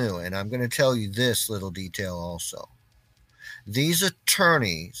people knew, and I'm going to tell you this little detail also, these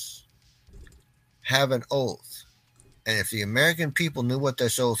attorneys have an oath. And if the American people knew what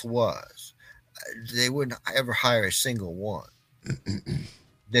this oath was, they wouldn't ever hire a single one.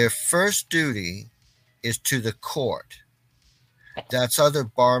 Their first duty is to the court. That's other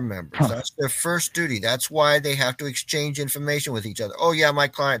bar members. That's their first duty. That's why they have to exchange information with each other. Oh, yeah, my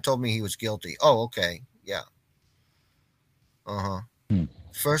client told me he was guilty. Oh, okay. Yeah.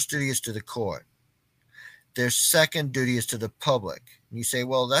 First duty is to the court. Their second duty is to the public. And you say,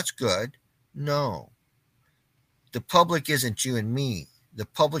 well, that's good. No. The public isn't you and me. The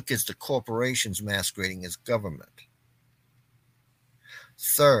public is the corporations masquerading as government.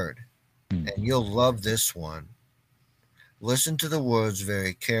 Third, and you'll love this one, listen to the words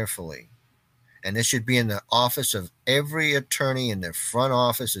very carefully. And this should be in the office of every attorney in their front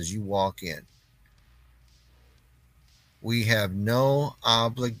office as you walk in. We have no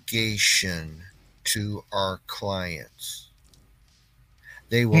obligation to our clients.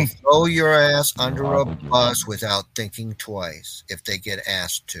 They will throw your ass under a bus without thinking twice if they get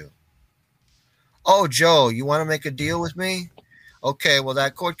asked to. Oh, Joe, you want to make a deal with me? Okay, well,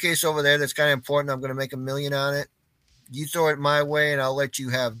 that court case over there that's kind of important, I'm going to make $1 million on it. You throw it my way, and I'll let you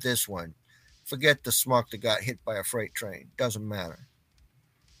have this one. Forget the smuck that got hit by a freight train. Doesn't matter.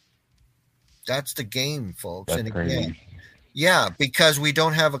 That's the game, folks. That's crazy. Yeah, because we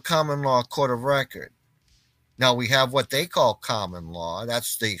don't have a common law court of record. Now, we have what they call common law.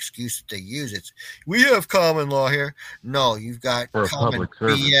 That's the excuse that they use. It's, we have common law here. No, you've got for common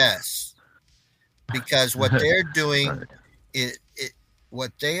BS. Because what they're doing,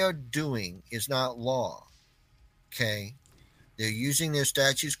 what they are doing is not law. Okay? They're using their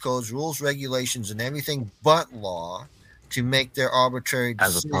statutes, codes, rules, regulations, and everything but law to make their arbitrary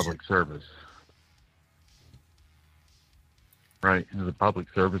decisions. As a public service. Right? As a public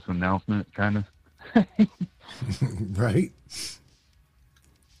service announcement, kind of. Right.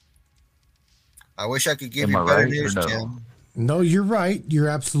 I wish I could give you better news, Tim. No, you're right. You're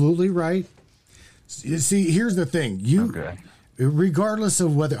absolutely right. You see, here's the thing. Regardless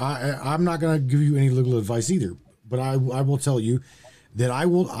of whether I'm not going to give you any legal advice either, but I will tell you that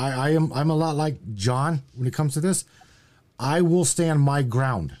I'm a lot like John when it comes to this. I will stand my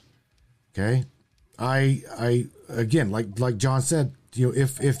ground. Okay. I again, like John said,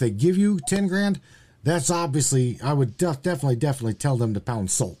 if they give you 10 grand, that's obviously, I would definitely tell them to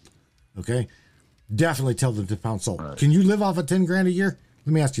pound salt. Okay. Definitely tell them to pound salt. Right. Can you live off of 10 grand a year?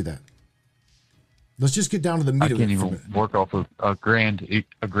 Let me ask you that. Let's just get down to the meat I of it. can't even work off of a grand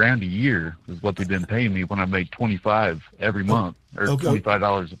a year is what they've been paying me when I make $25 every month, or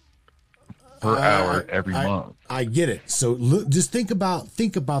 $25 per hour every month. I get it. So look, just think about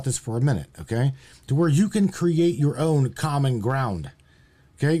this for a minute, okay? To where you can create your own common ground,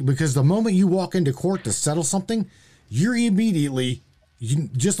 okay? Because the moment you walk into court to settle something, you're immediately,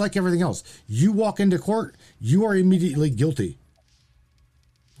 just like everything else, you walk into court, you are immediately guilty.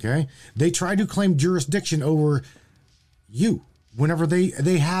 Okay? They try to claim jurisdiction over you whenever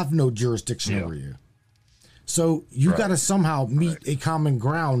they have no jurisdiction over you. So you got to somehow meet a common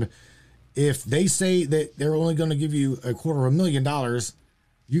ground. If they say that they're only going to give you $250,000,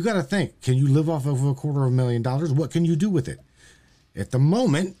 you got to think, can you live off of $250,000? What can you do with it? At the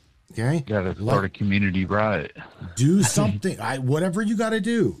moment, okay? Got to start a community riot. Do something. Whatever you got to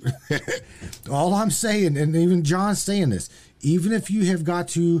do. All I'm saying, and even John's saying this, even if you have got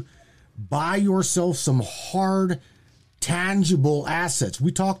to buy yourself some hard, tangible assets.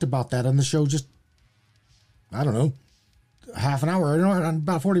 We talked about that on the show just, I don't know, half an hour,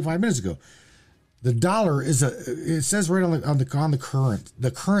 about 45 minutes ago. The dollar is it says right on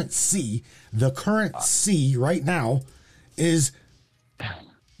the currency right now is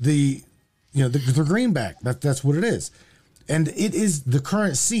the greenback. That's what it is. And it is, the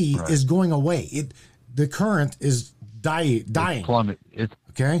currency is going away. The current is dying.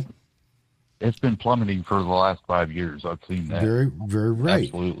 Okay. It's been plummeting for the last 5 years. I've seen that. Very, very right.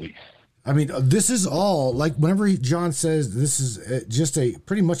 Absolutely. I mean, this is all, like, whenever John says this is just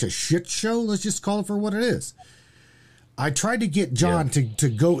pretty much a shit show, let's just call it for what it is. I tried to get John to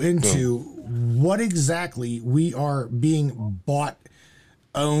go into what exactly we are being bought,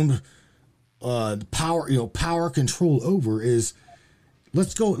 owned, power control over is.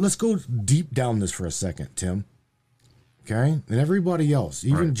 Let's go deep down this for a second, Tim. Okay, and everybody else,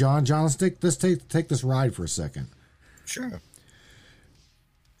 even John, let's take this ride for a second. Sure.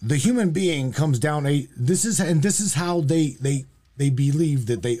 The human being comes down this is how they believe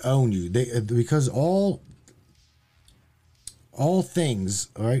that they own you. Because all things,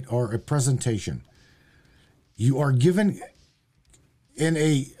 all right, are a presentation. You are given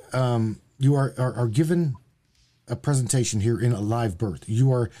you are given a presentation here in a live birth.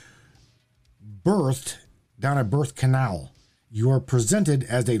 You are birthed down a birth canal. You are presented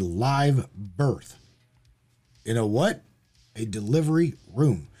as a live birth. In a what? A delivery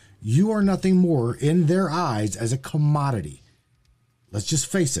room. You are nothing more in their eyes as a commodity. Let's just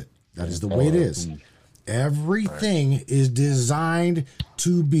face it. That is the way it is. Everything is designed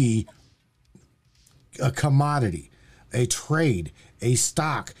to be a commodity, a trade, a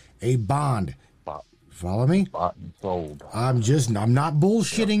stock, a bond. Follow me? Bought and sold. I'm not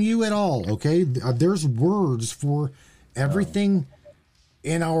bullshitting you at all, okay? There's words for everything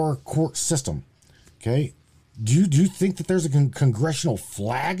in our court system, okay? Do you think that there's a congressional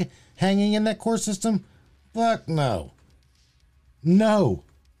flag hanging in that court system? Fuck no. No.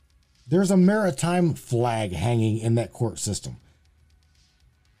 There's a maritime flag hanging in that court system.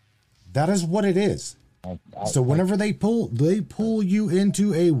 That is what it is. So whenever they pull you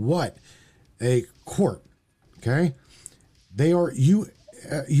into a what? A court, okay? You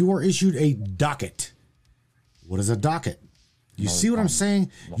are issued a docket. What is a docket? You see what I'm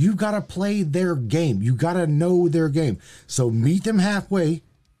saying? You got to play their game. You got to know their game. So meet them halfway,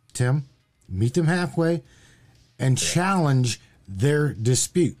 Tim. Meet them halfway and challenge their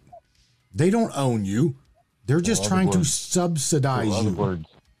dispute. They don't own you. They're just trying to subsidize you.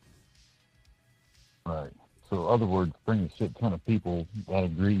 Right. So, in other words, bring a shit ton of people that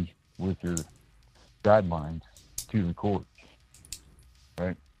agree with your guidelines to the court.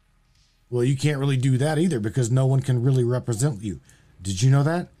 Right? Well, you can't really do that either because no one can really represent you. Did you know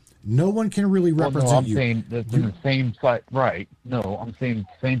that? No one can really represent you. I'm saying that's in the same site. Right. No, I'm saying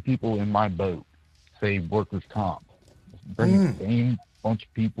same people in my boat, say workers' comp. Bring the same bunch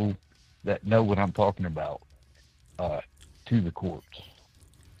of people that know what I'm talking about to the courts.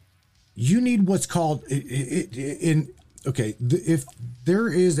 You need what's called if there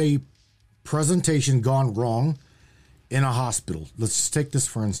is a presentation gone wrong in a hospital, let's just take this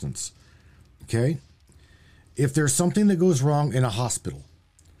for instance. Okay. If there's something that goes wrong in a hospital,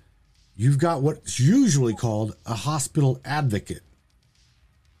 you've got what's usually called a hospital advocate.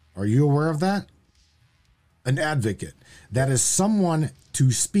 Are you aware of that? An advocate. That is someone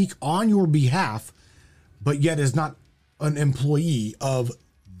to speak on your behalf, but yet is not an employee of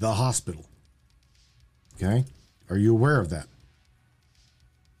the hospital. Okay? Are you aware of that?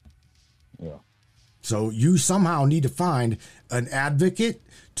 Yeah. So you somehow need to find an advocate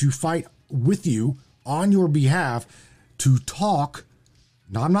to fight with you on your behalf to talk.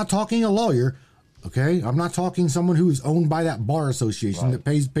 Now, I'm not talking a lawyer, Okay, I'm not talking someone who is owned by that bar association that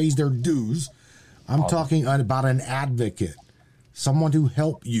pays their dues. I'm talking about an advocate, someone to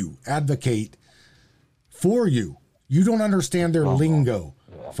help you advocate for you. You don't understand their lingo.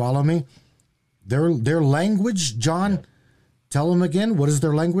 Follow me? Their language, John. Tell them again. What is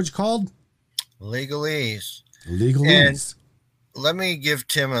their language called? Legalese. Legalese. And let me give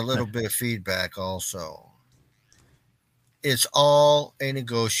Tim a little bit of feedback also. It's all a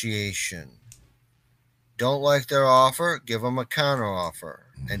negotiation. Don't like their offer, give them a counter offer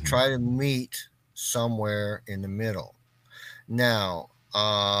and try to meet somewhere in the middle. Now,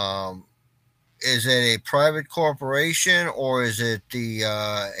 is it a private corporation or is it the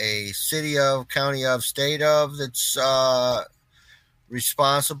a city of, county of, state of that's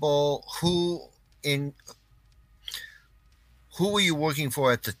responsible? Who were you working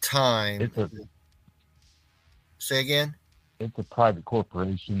for at the time? Say again? It's a private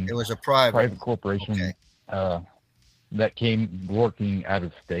corporation. It was a private corporation. Okay. That came working out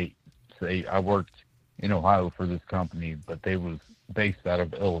of state. Say I worked in Ohio for this company, but they was based out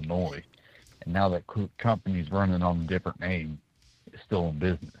of Illinois, and now that company's running on a different name, it's still in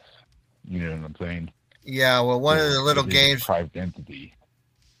business. You know what I'm saying? Yeah. Well, one of the little games, private entity.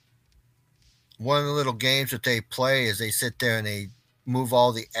 One of the little games that they play is they sit there and they move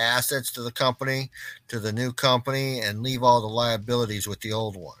all the assets to the company, to the new company, and leave all the liabilities with the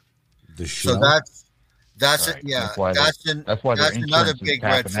old one. So that's right. it. Yeah, that's why that's another big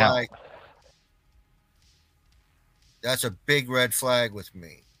red flag. Out. That's a big red flag with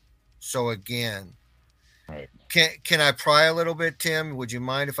me. So again, right. Can I pry a little bit, Tim? Would you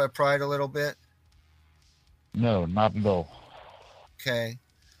mind if I pried a little bit? No, not at all. Okay.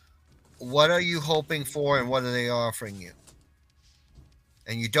 What are you hoping for, and what are they offering you?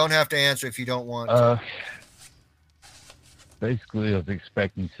 And you don't have to answer if you don't want to. Basically, I was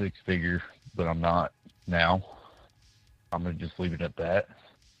expecting 6-figure, but I'm not now. I'm going to just leave it at that.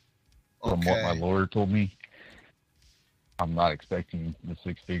 From what my lawyer told me, I'm not expecting the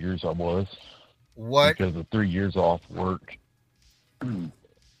 6 figures I was. What? Because of 3 years off work.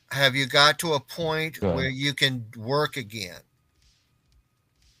 Have you got to a point where you can work again?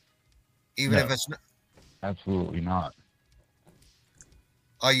 Even if it's not? Absolutely not.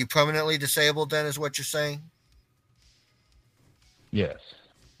 Are you permanently disabled then, is what you're saying? Yes.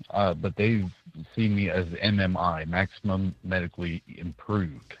 But they've seen me as MMI, maximum medically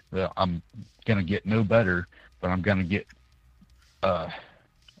improved. I'm going to get no better, but I'm going to get,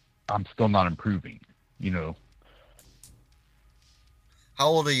 I'm still not improving, you know. How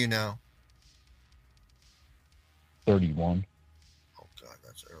old are you now? 31. Oh, God,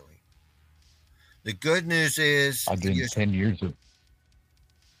 that's early. The good news is... I've been 10 years of...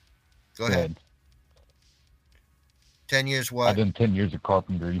 Go ahead. 10 years what? I've done 10 years of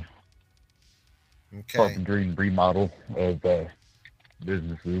carpentry. Okay. Carpentry and remodel of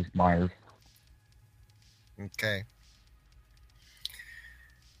businesses, Myers. Okay.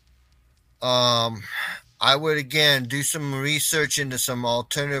 I would, again, do some research into some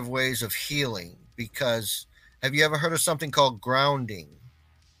alternative ways of healing, because have you ever heard of something called grounding?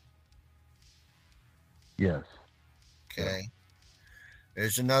 Yes. Okay.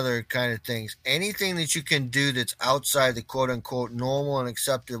 There's another kind of things. Anything that you can do that's outside the quote-unquote normal and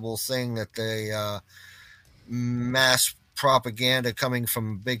acceptable thing that they mass propaganda coming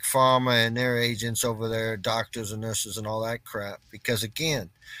from Big Pharma and their agents over there, doctors and nurses and all that crap. Because, again,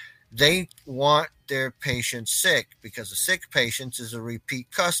 they want their patients sick, because a sick patient is a repeat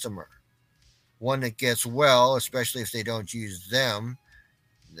customer. One that gets well, especially if they don't use them,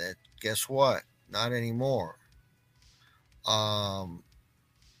 that guess what? Not anymore.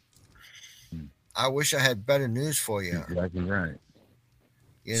 I wish I had better news for you. Exactly right.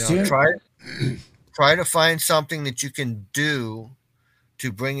 You know, try to find something that you can do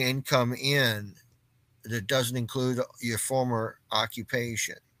to bring income in that doesn't include your former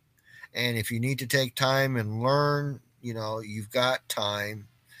occupation. And if you need to take time and learn, you know, you've got time.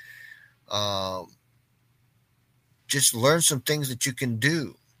 Just learn some things that you can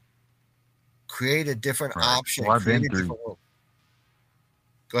do. Create a different option. Well,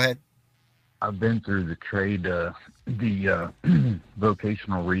 Go ahead. I've been through the trade, the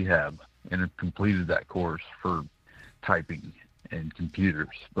vocational rehab, and have completed that course for typing and computers,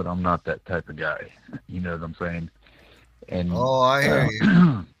 but I'm not that type of guy. You know what I'm saying? And I hear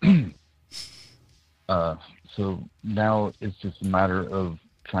you. So now it's just a matter of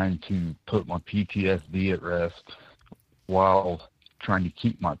trying to put my PTSD at rest while trying to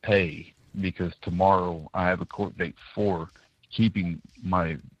keep my pay, because tomorrow I have a court date for keeping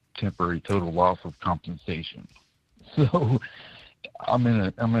my temporary total loss of compensation. So I'm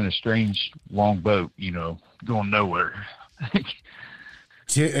in a strange long boat, going nowhere.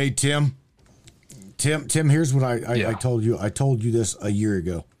 Hey, Tim, here's what I told you. I told you this a year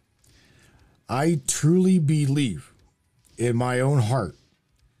ago. I truly believe in my own heart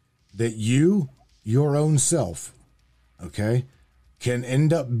that your own self, okay, can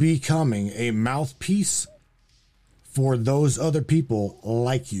end up becoming a mouthpiece for those other people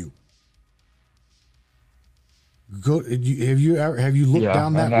like you. Have you looked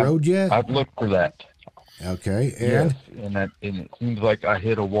down that road yet? I've looked for that. Okay, and yes, and it seems like I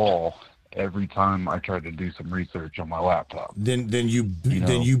hit a wall every time I try to do some research on my laptop. Then you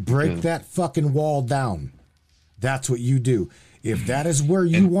break that fucking wall down. That's what you do. If that is where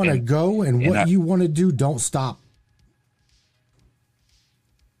you want to go and what you want to do, don't stop.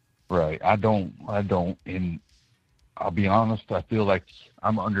 Right. I don't. And I'll be honest, I feel like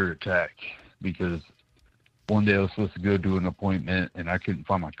I'm under attack because one day I was supposed to go to an appointment and I couldn't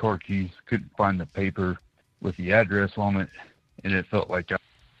find my car keys, couldn't find the paper with the address on it, and it felt like I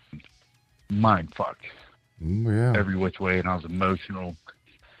was mind fuck every which way, and I was emotional.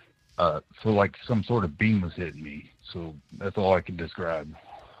 So like some sort of beam was hitting me. So that's all I can describe.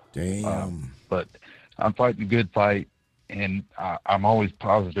 Damn. But I'm fighting a good fight, and I'm always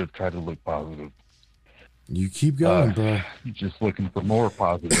positive, try to look positive. You keep going, bro. Just looking for more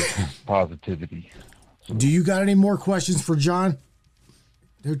positivity. So, do you got any more questions for John?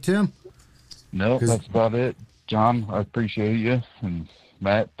 There, Tim? No, that's about it. John, I appreciate you. And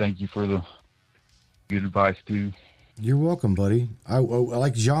Matt, thank you for the good advice too. You're welcome, buddy. I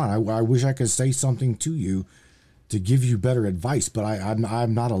like John. I wish I could say something to you to give you better advice, but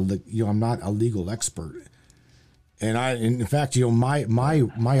I'm not a legal expert. And in fact,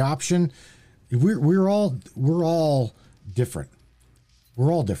 my option, we're all different.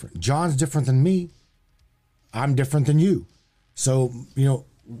 We're all different. John's different than me. I'm different than you. So,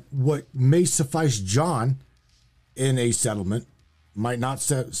 what may suffice John in a settlement might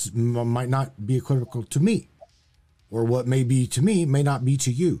not be equivocal to me, or what may be to me may not be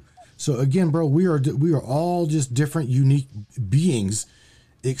to you. So again, bro, we are all just different, unique beings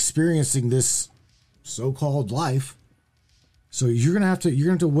experiencing this so-called life. So you're gonna have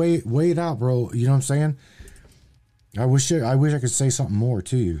to weigh it out, bro. You know what I'm saying? I wish I could say something more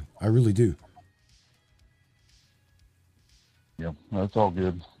to you. I really do. Yeah, that's all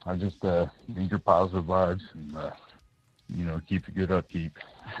good. I just need your positive vibes and keep a good upkeep.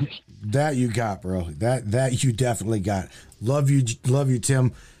 That you got, bro. That you definitely got. Love you,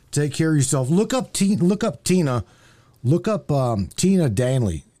 Tim. Take care of yourself. Look up Tina. Look up Tina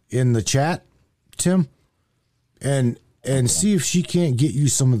Danley in the chat, Tim, and see if she can't get you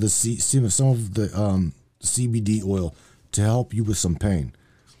some of the CBD oil to help you with some pain.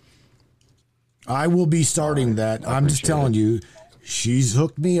 I will be starting that. I'm just telling you, she's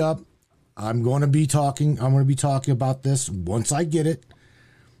hooked me up. I'm going to be talking about this once I get it.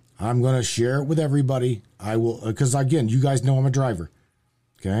 I'm going to share it with everybody. I will, because again, you guys know I'm a driver.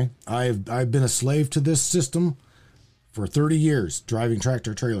 Okay. I've been a slave to this system for 30 years driving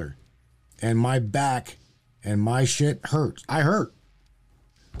tractor trailer, and my back and my shit hurts. I hurt.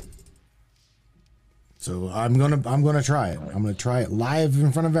 So I'm gonna try it. I'm gonna try it live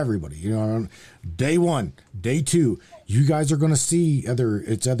in front of everybody. Day 1, day 2, you guys are gonna see either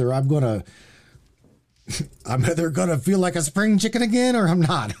I'm either gonna feel like a spring chicken again or I'm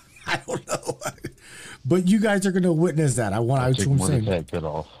not. I don't know. But you guys are gonna witness that. Take it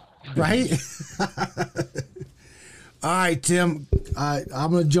off. Right? All right, Tim. I'm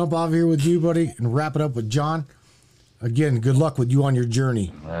gonna jump off here with you, buddy, and wrap it up with John. Again, good luck with you on your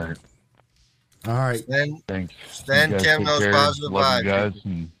journey. All right. Thanks. Send Tim those positive vibes. Guys,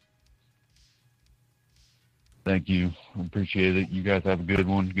 and thank you. I appreciate it. You guys have a good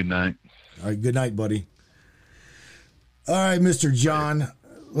one. Good night. All right. Good night, buddy. All right, Mr. John.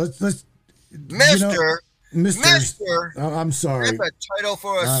 Let's. Mister. I'm sorry. That's a title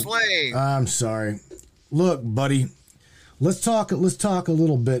for a slave. I'm sorry. Look, buddy. Let's talk a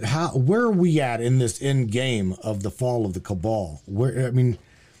little bit. Where are we at in this end game of the fall of the cabal? Where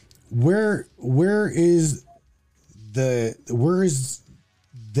is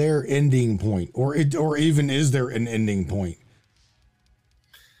their ending point, or even is there an ending point?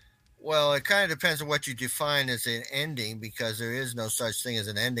 Well, it kind of depends on what you define as an ending, because there is no such thing as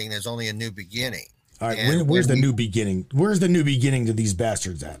an ending. There's only a new beginning. All right, where's the new beginning? Where's the new beginning to these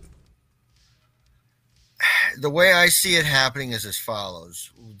bastards at? The way I see it happening is as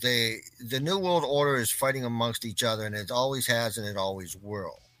follows. The New World Order is fighting amongst each other, and it always has and it always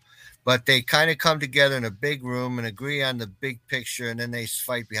will. But they kind of come together in a big room and agree on the big picture, and then they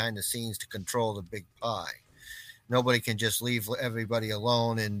fight behind the scenes to control the big pie. Nobody can just leave everybody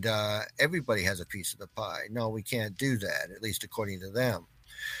alone and everybody has a piece of the pie. No, we can't do that, at least according to them.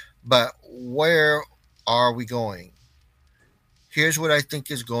 But where are we going? Here's what I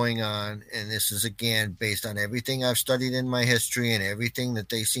think is going on, and this is, again, based on everything I've studied in my history and everything that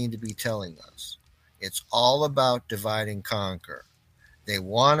they seem to be telling us. It's all about divide and conquer. They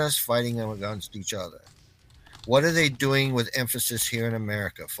want us fighting against each other. What are they doing with emphasis here in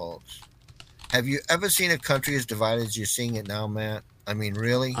America, folks? Have you ever seen a country as divided as you're seeing it now, Matt? I mean,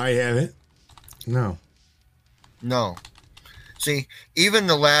 really? I haven't. No. No. See, even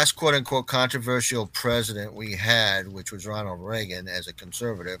the last quote-unquote controversial president we had, which was Ronald Reagan as a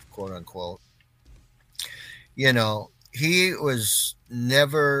conservative, quote-unquote, you know, he was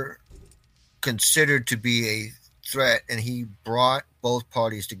never considered to be a threat, and he brought both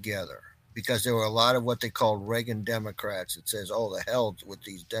parties together because there were a lot of what they called Reagan Democrats. It says, oh, the hell with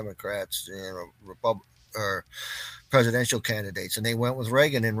these Democrats, or presidential candidates, and they went with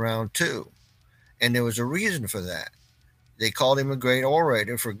Reagan in round 2, and there was a reason for that. They called him a great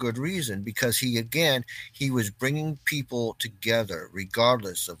orator for good reason, because he was bringing people together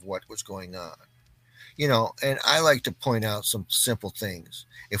regardless of what was going on. You know, and I like to point out some simple things.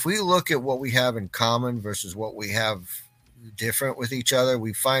 If we look at what we have in common versus what we have different with each other,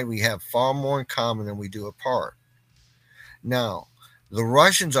 we find we have far more in common than we do apart. Now, the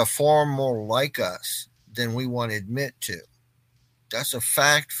Russians are far more like us than we want to admit to. That's a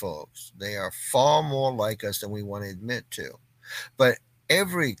fact, folks. They are far more like us than we want to admit to. But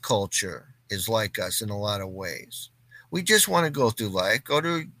every culture is like us in a lot of ways. We just want to go through life, go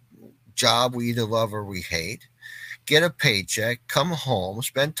to a job we either love or we hate, get a paycheck, come home,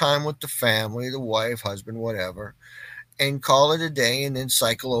 spend time with the family, the wife, husband, whatever, and call it a day, and then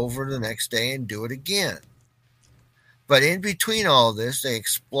cycle over the next day and do it again. But in between all this, they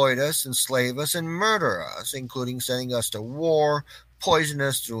exploit us, enslave us, and murder us, including sending us to war, poison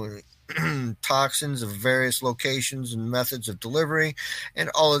us through toxins of various locations and methods of delivery, and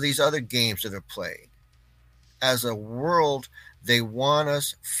all of these other games that are played. As a world, they want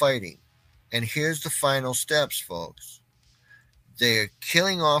us fighting. And here's the final steps, folks. They're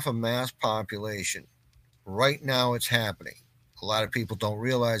killing off a mass population. Right now it's happening. A lot of people don't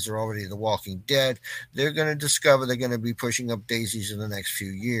realize they're already the walking dead. They're going to discover they're going to be pushing up daisies in the next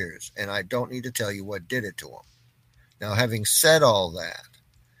few years. And I don't need to tell you what did it to them. Now, having said all that,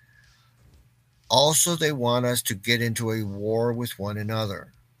 also they want us to get into a war with one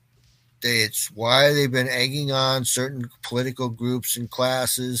another. It's why they've been egging on certain political groups and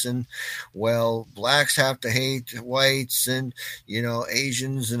classes, and, well, blacks have to hate whites, and, you know,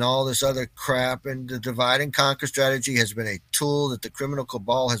 Asians and all this other crap. And the divide and conquer strategy has been a tool that the criminal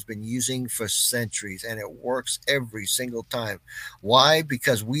cabal has been using for centuries, and it works every single time. Why?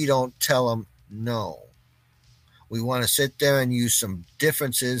 Because we don't tell them no. We want to sit there and use some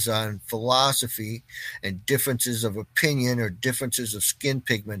differences on philosophy and differences of opinion or differences of skin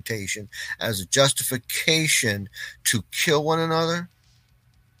pigmentation as a justification to kill one another.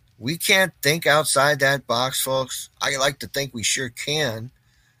 We can't think outside that box, folks. I like to think we sure can.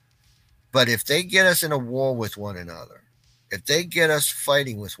 But if they get us in a war with one another, if they get us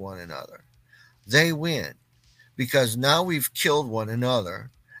fighting with one another, they win. Because now we've killed one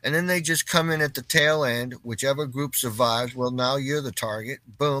another. And then they just come in at the tail end. Whichever group survives, well, now you're the target.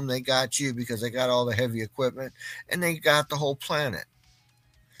 Boom, they got you because they got all the heavy equipment, and they got the whole planet.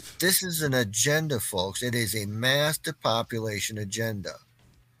 This is an agenda, folks. It is a mass depopulation agenda.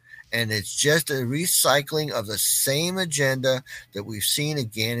 And it's just a recycling of the same agenda that we've seen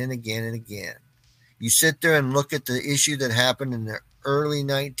again and again and again. You sit there and look at the issue that happened in the early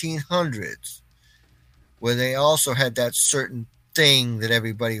 1900s, where they also had that certain thing that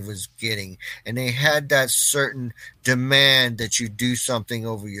everybody was getting, and they had that certain demand that you do something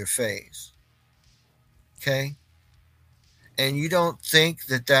over your face. Okay? And you don't think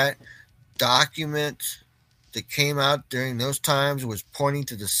that that document that came out during those times was pointing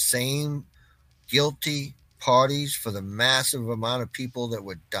to the same guilty parties for the massive amount of people that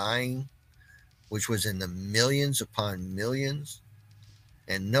were dying, which was in the millions upon millions?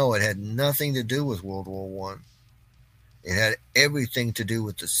 And no, it had nothing to do with World War I. It had everything to do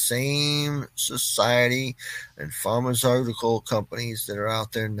with the same society and pharmaceutical companies that are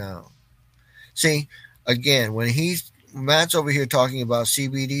out there now. See, again, when Matt's over here talking about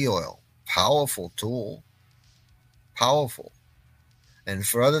CBD oil, powerful tool, powerful. And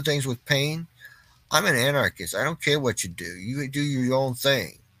for other things with pain, I'm an anarchist. I don't care what you do. You do your own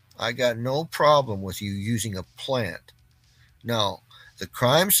thing. I got no problem with you using a plant. Now, The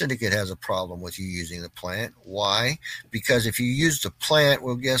crime syndicate has a problem with you using the plant. Why? Because if you use the plant,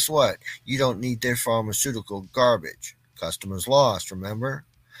 well, guess what? You don't need their pharmaceutical garbage. Customers lost, remember?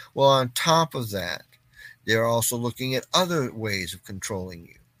 Well, on top of that, they're also looking at other ways of controlling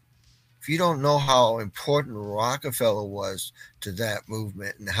you. If you don't know how important Rockefeller was to that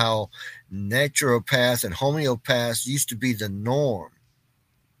movement and how naturopaths and homeopaths used to be the norm,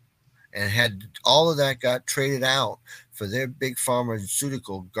 and had all of that got traded out for their big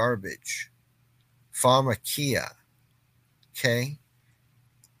pharmaceutical garbage, pharmakia, okay?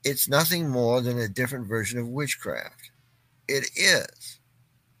 It's nothing more than a different version of witchcraft. It is.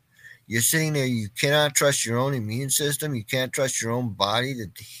 You're sitting there, you cannot trust your own immune system. You can't trust your own body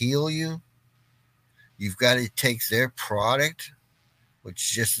to heal you. You've got to take their product, which is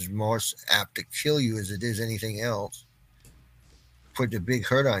just as more apt to kill you as it is anything else, put the big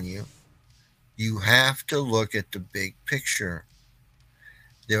hurt on you. You have to look at the big picture.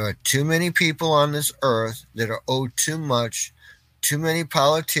 There are too many people on this earth that are owed too much. Too many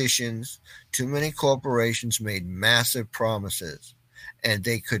politicians, too many corporations made massive promises, and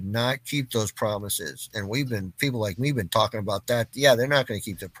they could not keep those promises. And people like me been talking about that. Yeah, they're not going to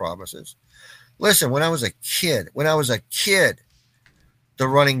keep their promises. Listen, when I was a kid, the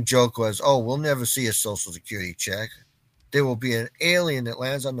running joke was, oh, we'll never see a Social Security check. There will be an alien that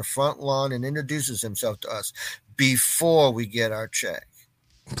lands on the front lawn and introduces himself to us before we get our check.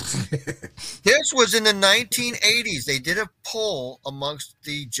 This was in the 1980s. They did a poll amongst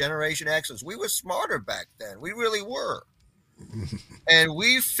the Generation X's. We were smarter back then. We really were. And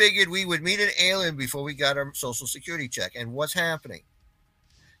we figured we would meet an alien before we got our Social Security check. And what's happening?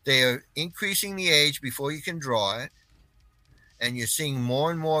 They are increasing the age before you can draw it. And you're seeing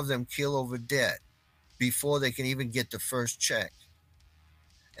more and more of them keel over debt before they can even get the first check.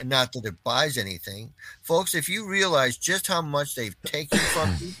 And not that it buys anything. Folks, if you realize just how much they've taken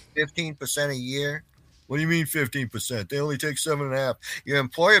from you, 15% a year. What do you mean 15%? They only take 7.5%. Your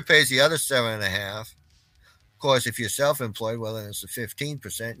employer pays the other 7.5%. Of course, if you're self-employed, well, then it's the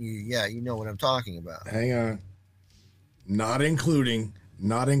 15%. You know what I'm talking about. Hang on. Not including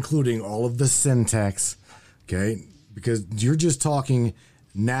all of the syntax, okay? Because you're just talking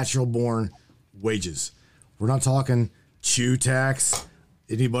natural-born wages. We're not talking chew tax,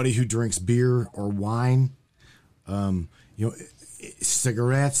 anybody who drinks beer or wine,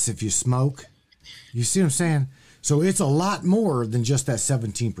 cigarettes if you smoke. You see what I'm saying? So it's a lot more than just that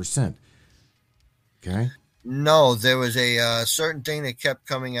 17%. Okay? No, there was a certain thing that kept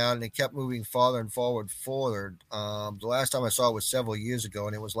coming out, and it kept moving farther and forward. The last time I saw it was several years ago,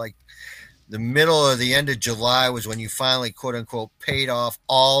 and it was like the middle or the end of July was when you finally, quote unquote, paid off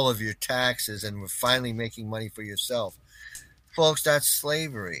all of your taxes and were finally making money for yourself. Folks, that's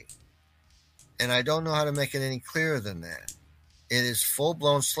slavery. And I don't know how to make it any clearer than that. It is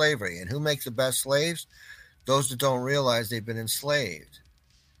full-blown slavery. And who makes the best slaves? Those that don't realize they've been enslaved.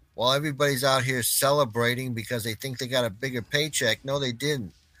 While everybody's out here celebrating because they think they got a bigger paycheck, no, they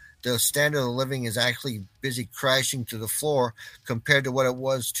didn't. The standard of living is actually busy crashing to the floor compared to what it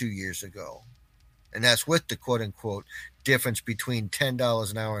was 2 years ago. And that's with the quote-unquote difference between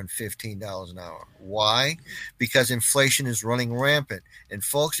 $10 an hour and $15 an hour. Why? Because inflation is running rampant. And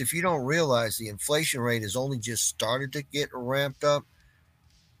folks, if you don't realize the inflation rate has only just started to get ramped up,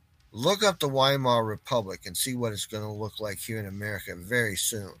 look up the Weimar Republic and see what it's going to look like here in America very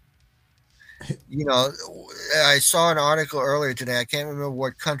soon. You know, I saw an article earlier today. I can't remember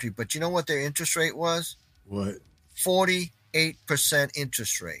what country, but you know what their interest rate was? What? 48%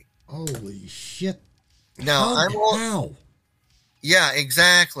 interest rate. Holy shit. Now, How? Yeah,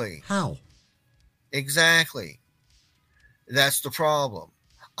 exactly. How? Exactly. That's the problem.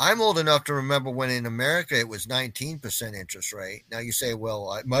 I'm old enough to remember when in America it was 19% interest rate. Now you say,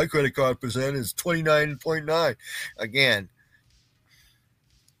 well, my credit card percent is 29.9. Again,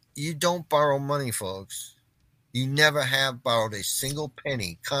 you don't borrow money, folks. You never have borrowed a single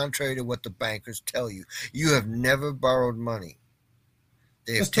penny, contrary to what the bankers tell you. You have never borrowed money.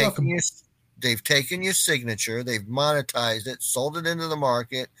 They've taken your signature, they've monetized it, sold it into the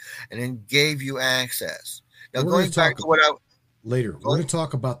market, and then gave you access. Now, going back to what I... Later, we're going to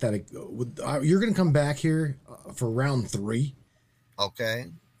talk about that. You're going to come back here for round 3. Okay.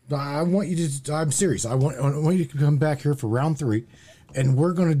 I want you to... I'm serious. I want you to come back here for round 3, and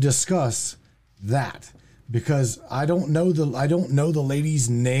we're going to discuss that. Because I don't know the lady's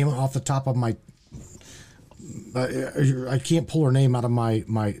name off the top of my... I can't pull her name out of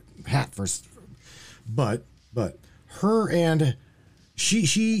my hat first, but her and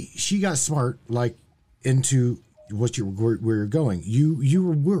she got smart, like, into what where you're going. You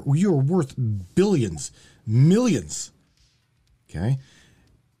were worth billions, millions. Okay.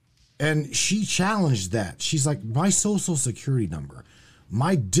 And she challenged that. She's like, my social security number,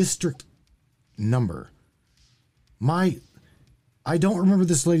 my district number, I don't remember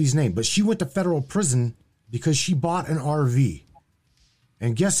this lady's name, but she went to federal prison because she bought an RV.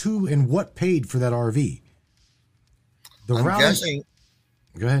 And guess who and what paid for that RV? Guessing.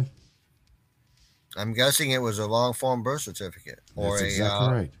 Go ahead. I'm guessing it was a long form birth certificate. That's exactly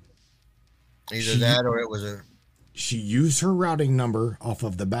right. Either that or it was a... She used her routing number off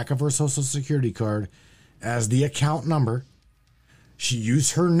of the back of her social security card as the account number. She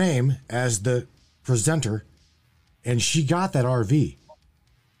used her name as the presenter, and she got that RV.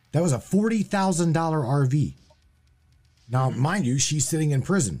 That was a $40,000 RV. Now, mind you, she's sitting in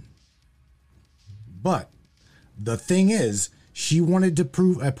prison. But the thing is, she wanted to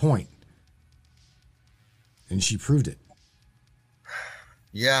prove a point. And she proved it.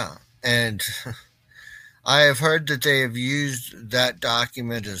 Yeah. And I have heard that they have used that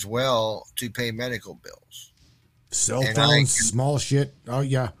document as well to pay medical bills. Cell phones, small shit. Oh,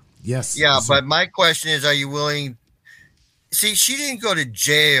 yeah. Yes. Yeah, but my question is, are you willing... See, she didn't go to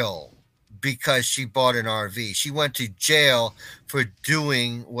jail because she bought an RV. She went to jail for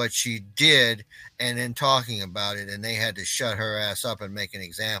doing what she did and then talking about it, and they had to shut her ass up and make an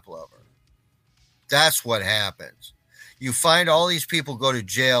example of her. That's what happens. You find all these people go to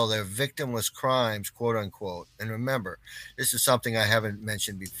jail, they're victimless crimes, quote unquote. And remember, this is something I haven't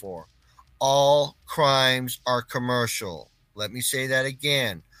mentioned before. All crimes are commercial. Let me say that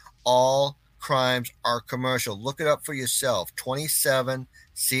again. All crimes are commercial. Look it up for yourself. 27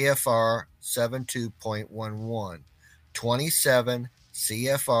 CFR 72.11. 27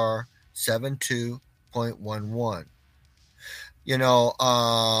 CFR 72.11. You know,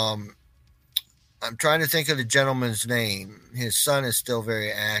 I'm trying to think of the gentleman's name. His son is still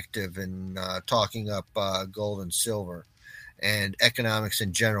very active in talking up gold and silver and economics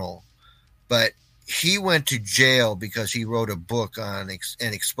in general. But he went to jail because he wrote a book on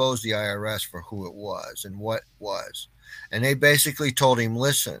and exposed the IRS for who it was and what was. And they basically told him,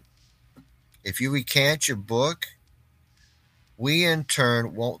 listen, if you recant your book, we in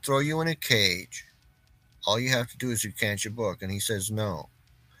turn won't throw you in a cage. All you have to do is recant your book. And he says no,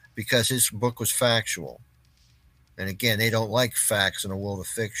 because his book was factual. And again, they don't like facts in a world of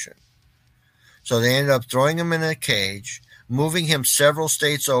fiction. So they ended up throwing him in a cage, moving him several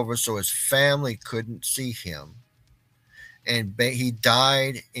states over so his family couldn't see him. And he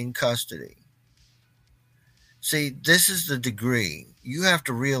died in custody. See, this is the degree. You have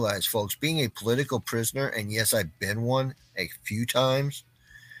to realize, folks, being a political prisoner, and yes, I've been one a few times,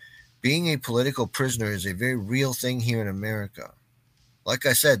 being a political prisoner is a very real thing here in America. Like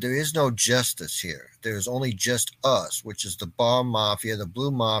I said, there is no justice here. There is only just us, which is the bar mafia, the blue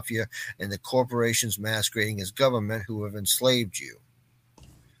mafia, and the corporations masquerading as government who have enslaved you.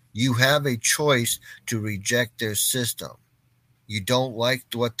 You have a choice to reject their system. You don't like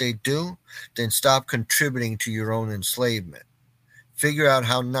what they do? Then stop contributing to your own enslavement. Figure out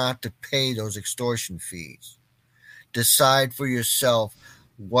how not to pay those extortion fees. Decide for yourself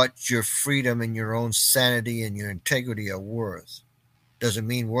what your freedom and your own sanity and your integrity are worth. Does it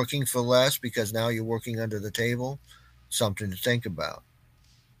mean working for less because now you're working under the table? Something to think about.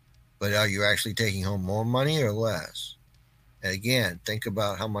 But are you actually taking home more money or less? And again, think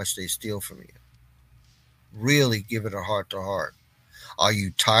about how much they steal from you. Really give it a heart-to-heart. Are you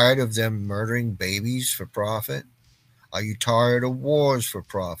tired of them murdering babies for profit? Are you tired of wars for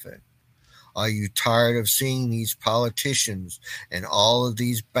profit? Are you tired of seeing these politicians and all of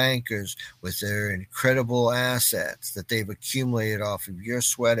these bankers with their incredible assets that they've accumulated off of your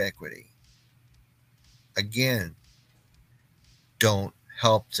sweat equity? Again, don't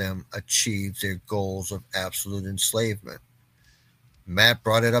help them achieve their goals of absolute enslavement. Matt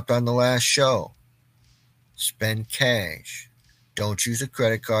brought it up on the last show. Spend cash. Don't use a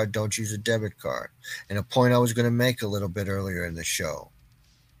credit card. Don't use a debit card. And a point I was going to make a little bit earlier in the show.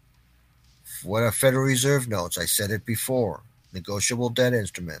 What are Federal Reserve notes? I said it before. Negotiable debt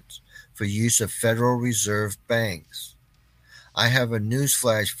instruments for use of Federal Reserve banks. I have a news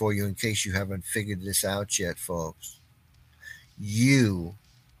flash for you in case you haven't figured this out yet, folks. You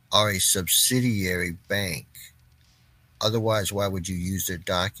are a subsidiary bank. Otherwise, why would you use their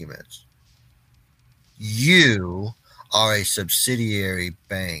documents? You are a subsidiary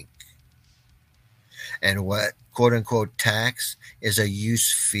bank. And what, quote unquote, tax is a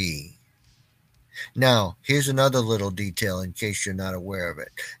use fee. Now, here's another little detail in case you're not aware of it.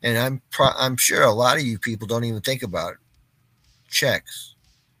 And I'm sure a lot of you people don't even think about it. Checks.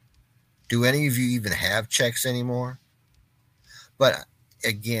 Do any of you even have checks anymore? But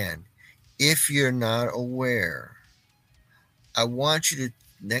again, if you're not aware, I want you to,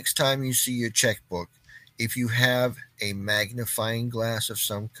 next time you see your checkbook, if you have a magnifying glass of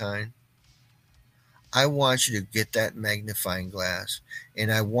some kind, I want you to get that magnifying glass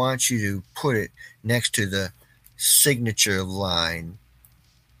and I want you to put it next to the signature line.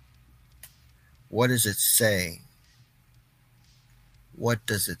 What does it say? What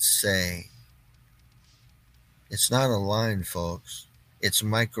does it say? It's not a line, folks. It's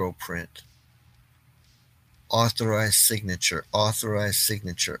microprint. Authorized signature, authorized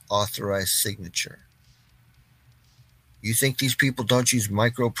signature, authorized signature. You think these people don't use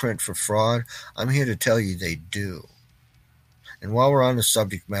microprint for fraud? I'm here to tell you they do. And while we're on the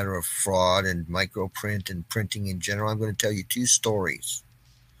subject matter of fraud and microprint and printing in general, I'm going to tell you two stories.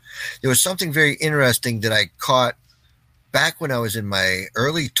 There was something very interesting that I caught back when I was in my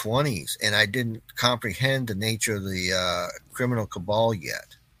early 20s, and I didn't comprehend the nature of the criminal cabal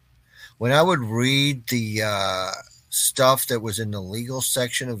yet. When I would read the stuff that was in the legal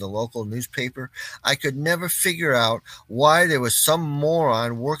section of the local newspaper, I could never figure out why there was some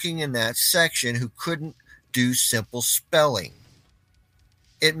moron working in that section who couldn't do simple spelling.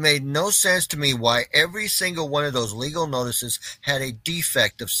 It made no sense to me why every single one of those legal notices had a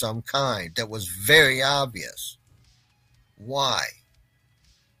defect of some kind that was very obvious. Why?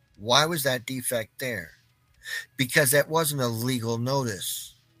 Why was that defect there? Because that wasn't a legal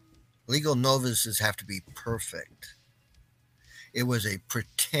notice. Legal notices have to be perfect. It was a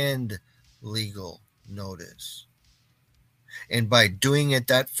pretend legal notice. And by doing it,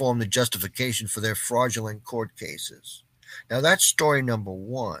 that formed the justification for their fraudulent court cases. Now, that's story number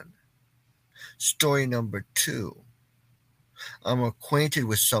one. Story number two. I'm acquainted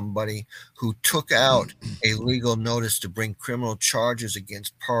with somebody who took out a legal notice to bring criminal charges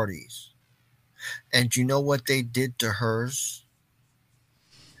against parties. And you know what they did to hers?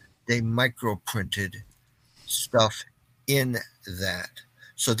 They microprinted stuff in that.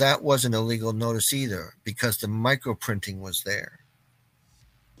 So that wasn't a legal notice either, because the microprinting was there.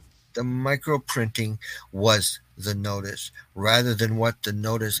 The microprinting was the notice rather than what the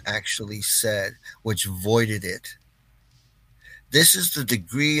notice actually said, which voided it. This is the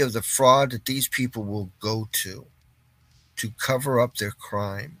degree of the fraud that these people will go to cover up their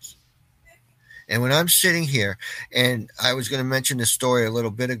crimes. And when I'm sitting here, and I was going to mention this story a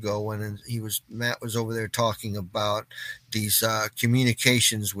little bit ago when Matt was over there talking about these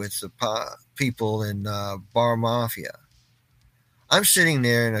communications with the people in Bar Mafia. I'm sitting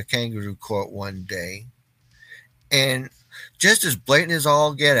there in a kangaroo court one day, and just as blatant as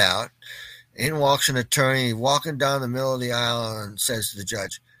all get out, in walks an attorney walking down the middle of the aisle and says to the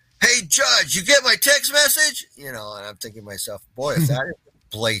judge, "Hey, judge, you get my text message?" And I'm thinking to myself, boy, if that is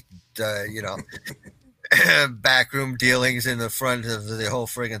blatant, backroom dealings in the front of the whole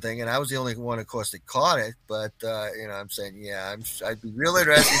friggin' thing. And I was the only one, of course, that caught it. But, I'm saying, yeah, I'd be real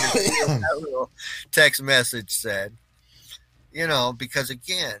interested to see what that little text message said. Because,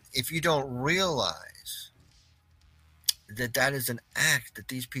 again, if you don't realize that is an act that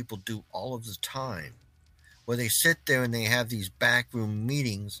these people do all of the time, where they sit there and they have these backroom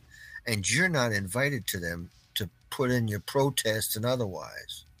meetings and you're not invited to them to put in your protests and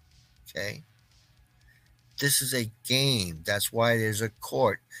otherwise. Okay? This is a game. That's why there's a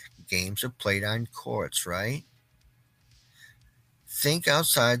court. Games are played on courts, right? Think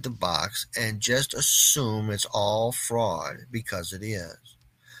outside the box and just assume it's all fraud, because it is.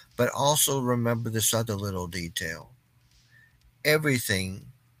 But also remember this other little detail. Everything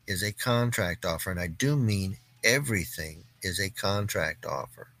is a contract offer, and I do mean everything is a contract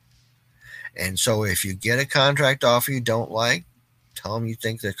offer. And so if you get a contract offer you don't like, tell them you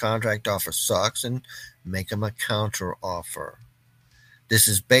think the contract offer sucks and make them a counter offer. This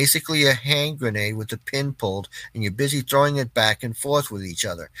is basically a hand grenade with the pin pulled, and you're busy throwing it back and forth with each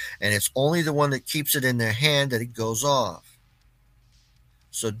other. And it's only the one that keeps it in their hand that it goes off.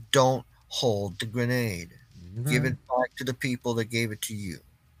 So don't hold the grenade. Mm-hmm. Give it back to the people that gave it to you.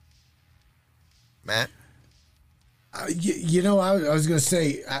 Matt? I was going to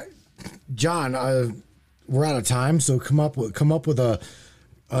say, John, we're out of time, so come up with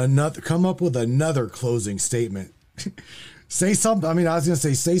another closing statement. Say something. I mean, I was going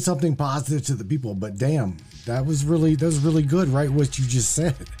to say something positive to the people, but damn, that was really good, right? What you just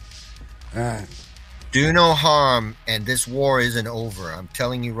said. Do no harm, and this war isn't over. I'm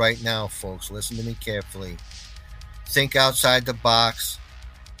telling you right now, folks, listen to me carefully. Think outside the box,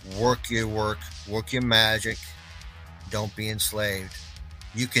 work your magic. Don't be enslaved.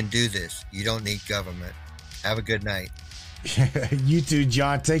 You can do this. You don't need government. Have a good night. You too,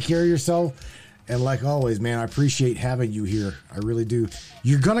 John. Take care of yourself. And like always, man, I appreciate having you here. I really do.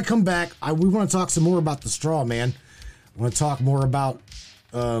 You're going to come back. We want to talk some more about the straw, man. Want to talk more about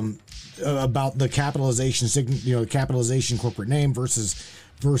the capitalization capitalization corporate name versus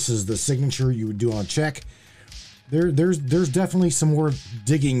the signature you would do on a check. There's definitely some more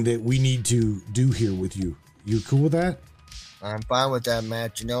digging that we need to do here with you. You cool with that? I'm fine with that,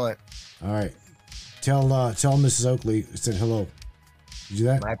 Matt. You know it. All right. Tell Mrs. Oakley I said hello. You do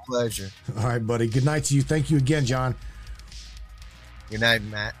that? My pleasure. All right, buddy. Good night to you. Thank you again, John. Good night,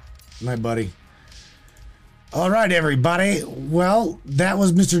 Matt. Good night, buddy. All right, everybody. Well, that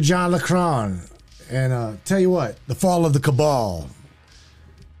was Mr. John Leckrone. And tell you what, the fall of the cabal.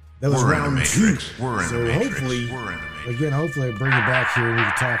 That was round 2. We're in so the matrix. Hopefully, We're in the matrix. again, hopefully I bring you back here and we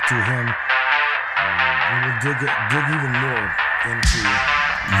can talk to him. And we'll dig even more into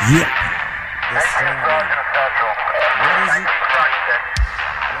this what is it?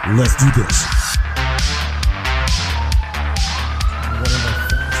 Let's do this. One of the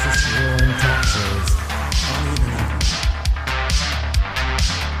fastest growing talk shows on the internet.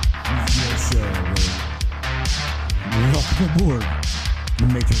 Radio show. Welcome aboard the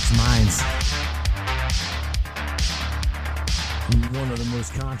Matrix Minds. One of the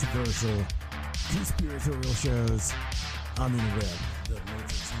most controversial conspiratorial shows on the internet. The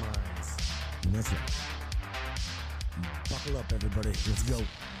Matrix Minds. And that's right. Buckle up, everybody. Let's go.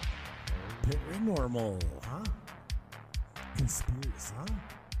 Paranormal, huh? Conspiracy, huh?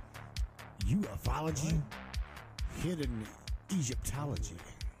 Ufology, hidden Egyptology,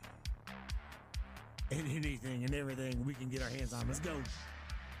 and anything and everything we can get our hands on. Let's go.